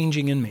shadow of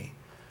changing in me.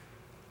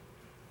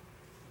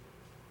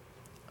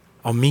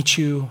 I'll meet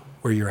you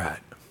where you're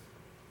at.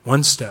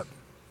 One step.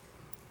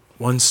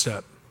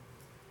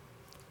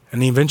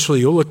 And eventually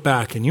you'll look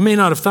back and you may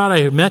not have thought I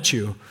had met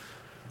you,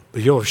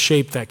 but you'll have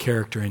shaped that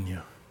character in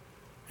you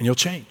and you'll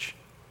change.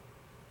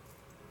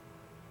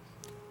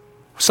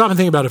 Stop and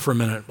think about it for a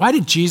minute. Why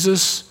did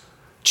Jesus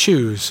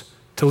choose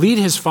to lead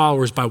His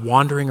followers by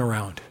wandering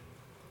around?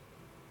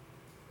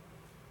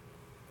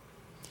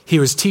 He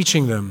was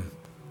teaching them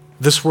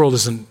this world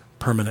isn't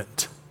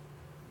permanent.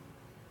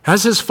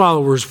 As His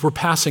followers, we're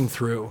passing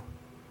through.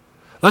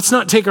 Let's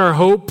not take our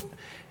hope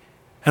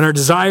and our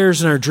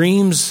desires and our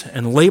dreams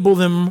and label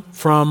them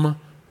from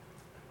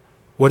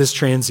what is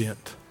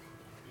transient.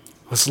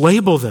 Let's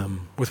label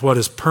them with what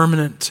is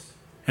permanent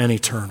and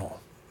eternal.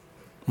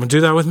 Want to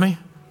do that with me?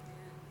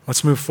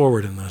 Let's move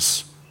forward in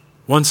this,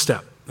 one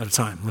step at a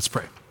time. Let's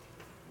pray.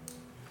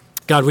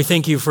 God, we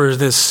thank you for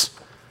this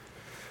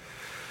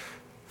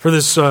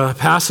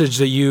passage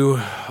that you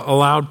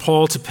allowed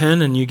Paul to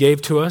pen and you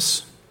gave to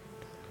us.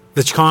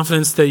 The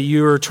confidence that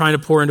you are trying to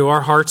pour into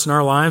our hearts and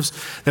our lives,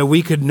 that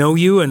we could know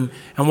you and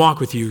walk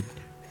with you.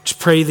 Just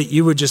pray that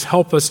you would just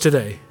help us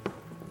today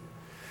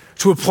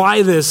to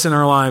apply this in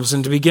our lives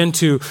and to begin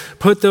to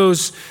put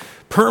those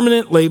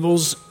permanent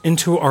labels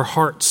into our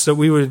hearts, that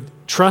we would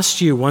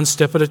trust you one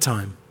step at a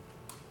time.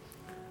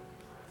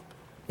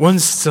 One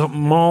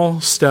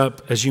small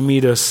step as you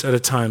meet us at a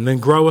time, then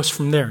grow us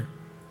from there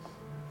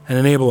and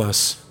enable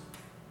us.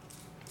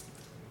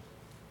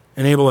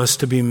 Enable us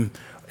to be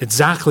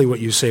exactly what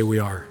you say we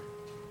are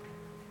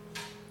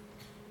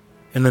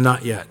in the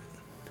not yet.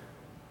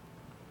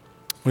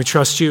 We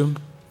trust you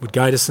would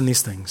guide us in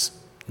these things.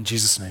 In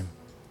Jesus' name,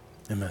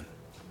 amen.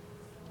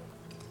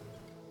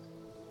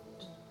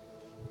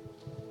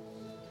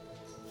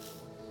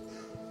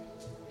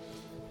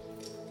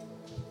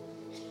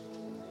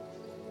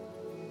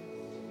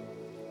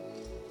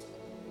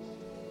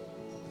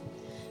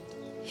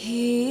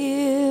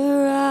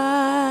 Here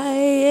I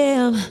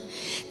am,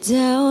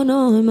 down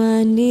on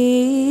my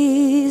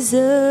knees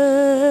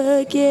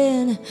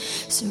again,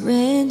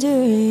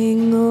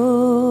 surrendering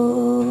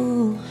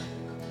all,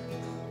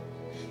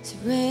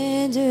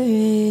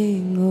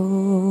 surrendering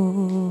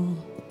all.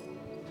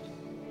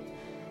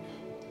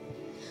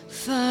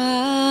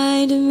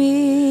 Find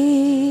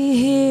me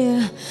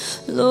here,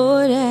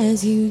 Lord,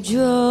 as you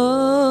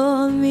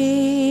draw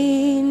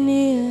me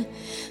near,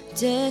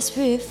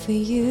 desperate for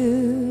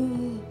you.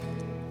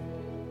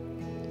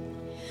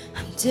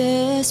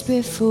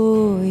 Desperate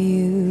for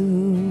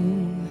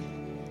you,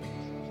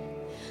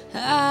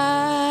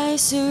 I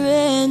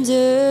surrender.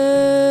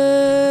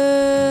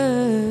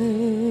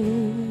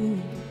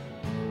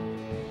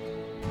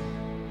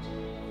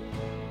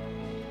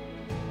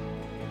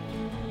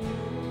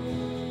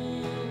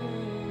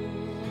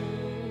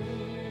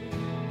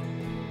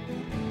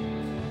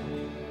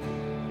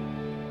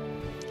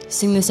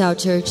 Sing this out,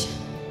 church.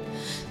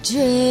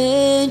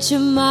 Drench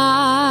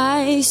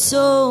my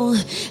soul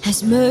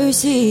as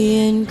mercy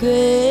and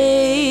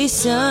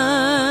grace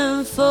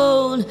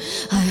unfold.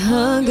 I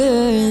hunger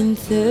and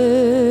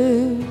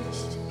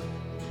thirst.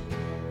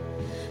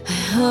 I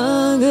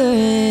hunger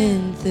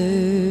and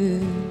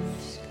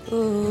thirst.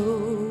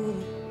 Oh,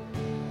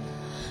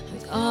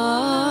 with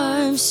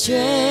arms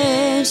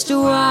stretched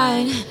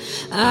wide,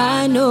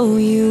 I know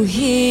you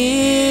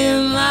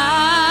hear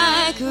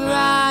my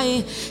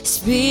cry.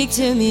 Speak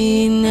to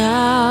me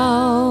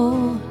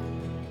now.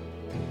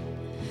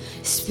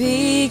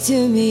 Speak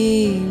to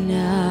me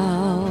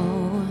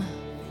now.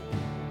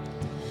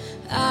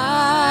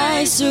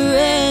 I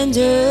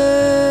surrender.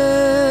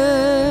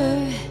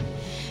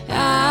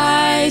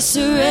 I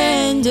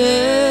surrender.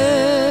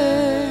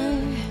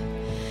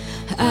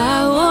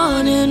 I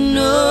want to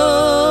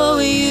know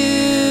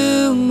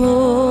you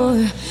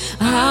more.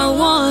 I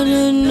want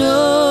to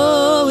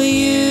know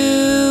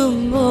you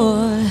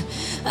more.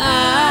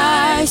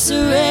 I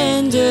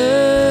surrender.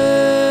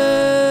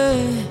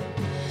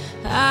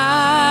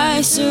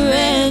 I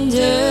surrender.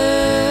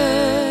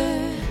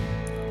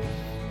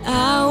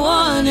 I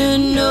want to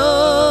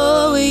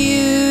know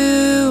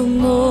you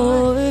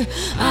more.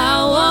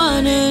 I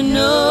want to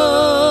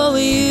know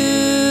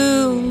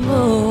you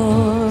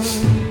more.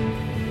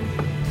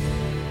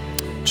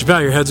 Would you bow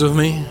your heads with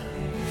me?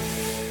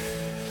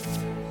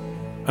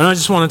 And I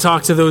just want to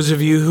talk to those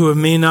of you who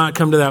may not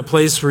come to that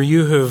place where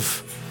you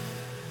have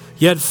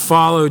yet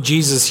followed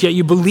Jesus, yet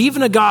you believe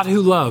in a God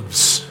who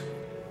loves.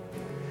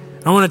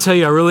 I want to tell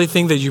you, I really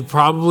think that you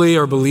probably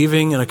are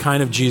believing in a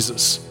kind of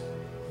Jesus.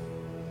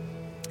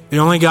 The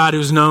only God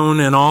who's known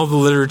in all the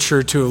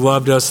literature to have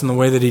loved us in the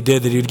way that he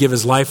did, that he would give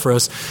his life for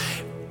us.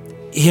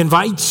 He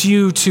invites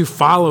you to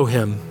follow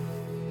him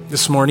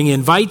this morning. He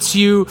invites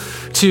you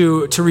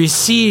to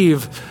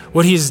receive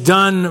what he's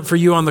done for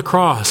you on the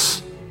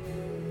cross.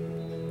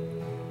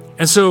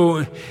 And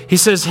so he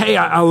says, hey,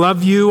 I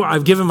love you.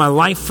 I've given my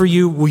life for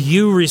you. Will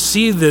you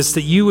receive this,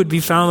 that you would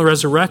be found in the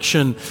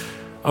resurrection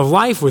of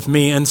life with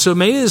me? And so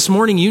maybe this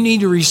morning you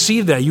need to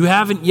receive that. You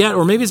haven't yet,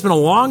 or maybe it's been a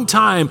long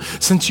time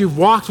since you've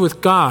walked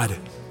with God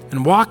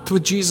and walked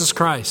with Jesus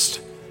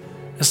Christ.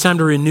 It's time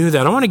to renew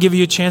that. I want to give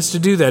you a chance to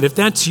do that. If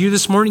that's you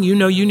this morning, you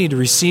know you need to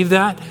receive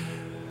that.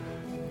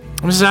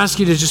 I'm just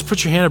asking you to just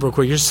put your hand up real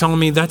quick. You're just telling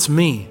me, that's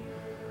me.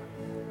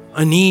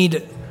 I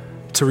need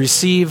to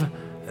receive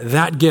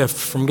that gift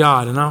from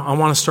God, and I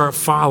want to start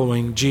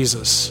following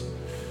Jesus.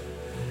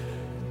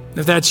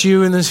 If that's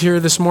you in this here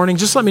this morning,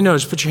 just let me know.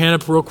 Just put your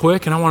hand up real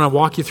quick, and I want to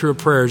walk you through a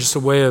prayer, just a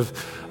way of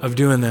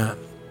doing that.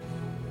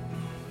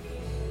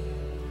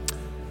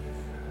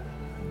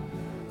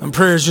 And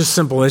prayer is just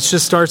simple. It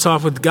just starts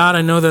off with, God,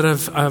 I know that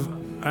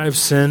I've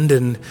sinned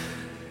and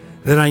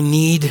that I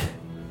need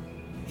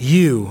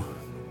you.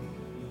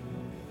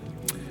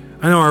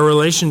 I know our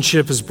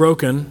relationship is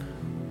broken,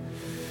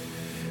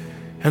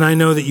 and I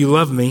know that you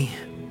love me.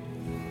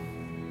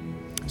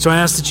 So I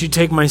ask that you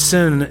take my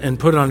sin and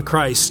put it on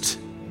Christ.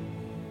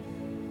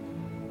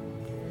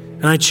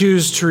 And I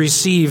choose to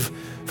receive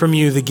from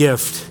you the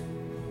gift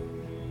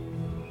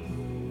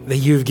that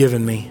you've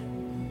given me.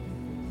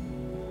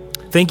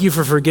 Thank you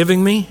for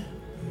forgiving me.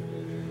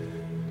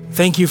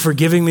 Thank you for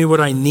giving me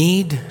what I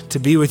need to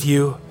be with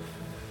you.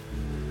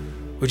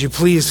 Would you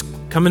please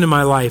come into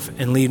my life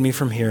and lead me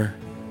from here?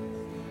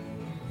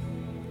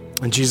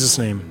 In Jesus'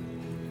 name,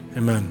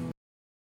 amen.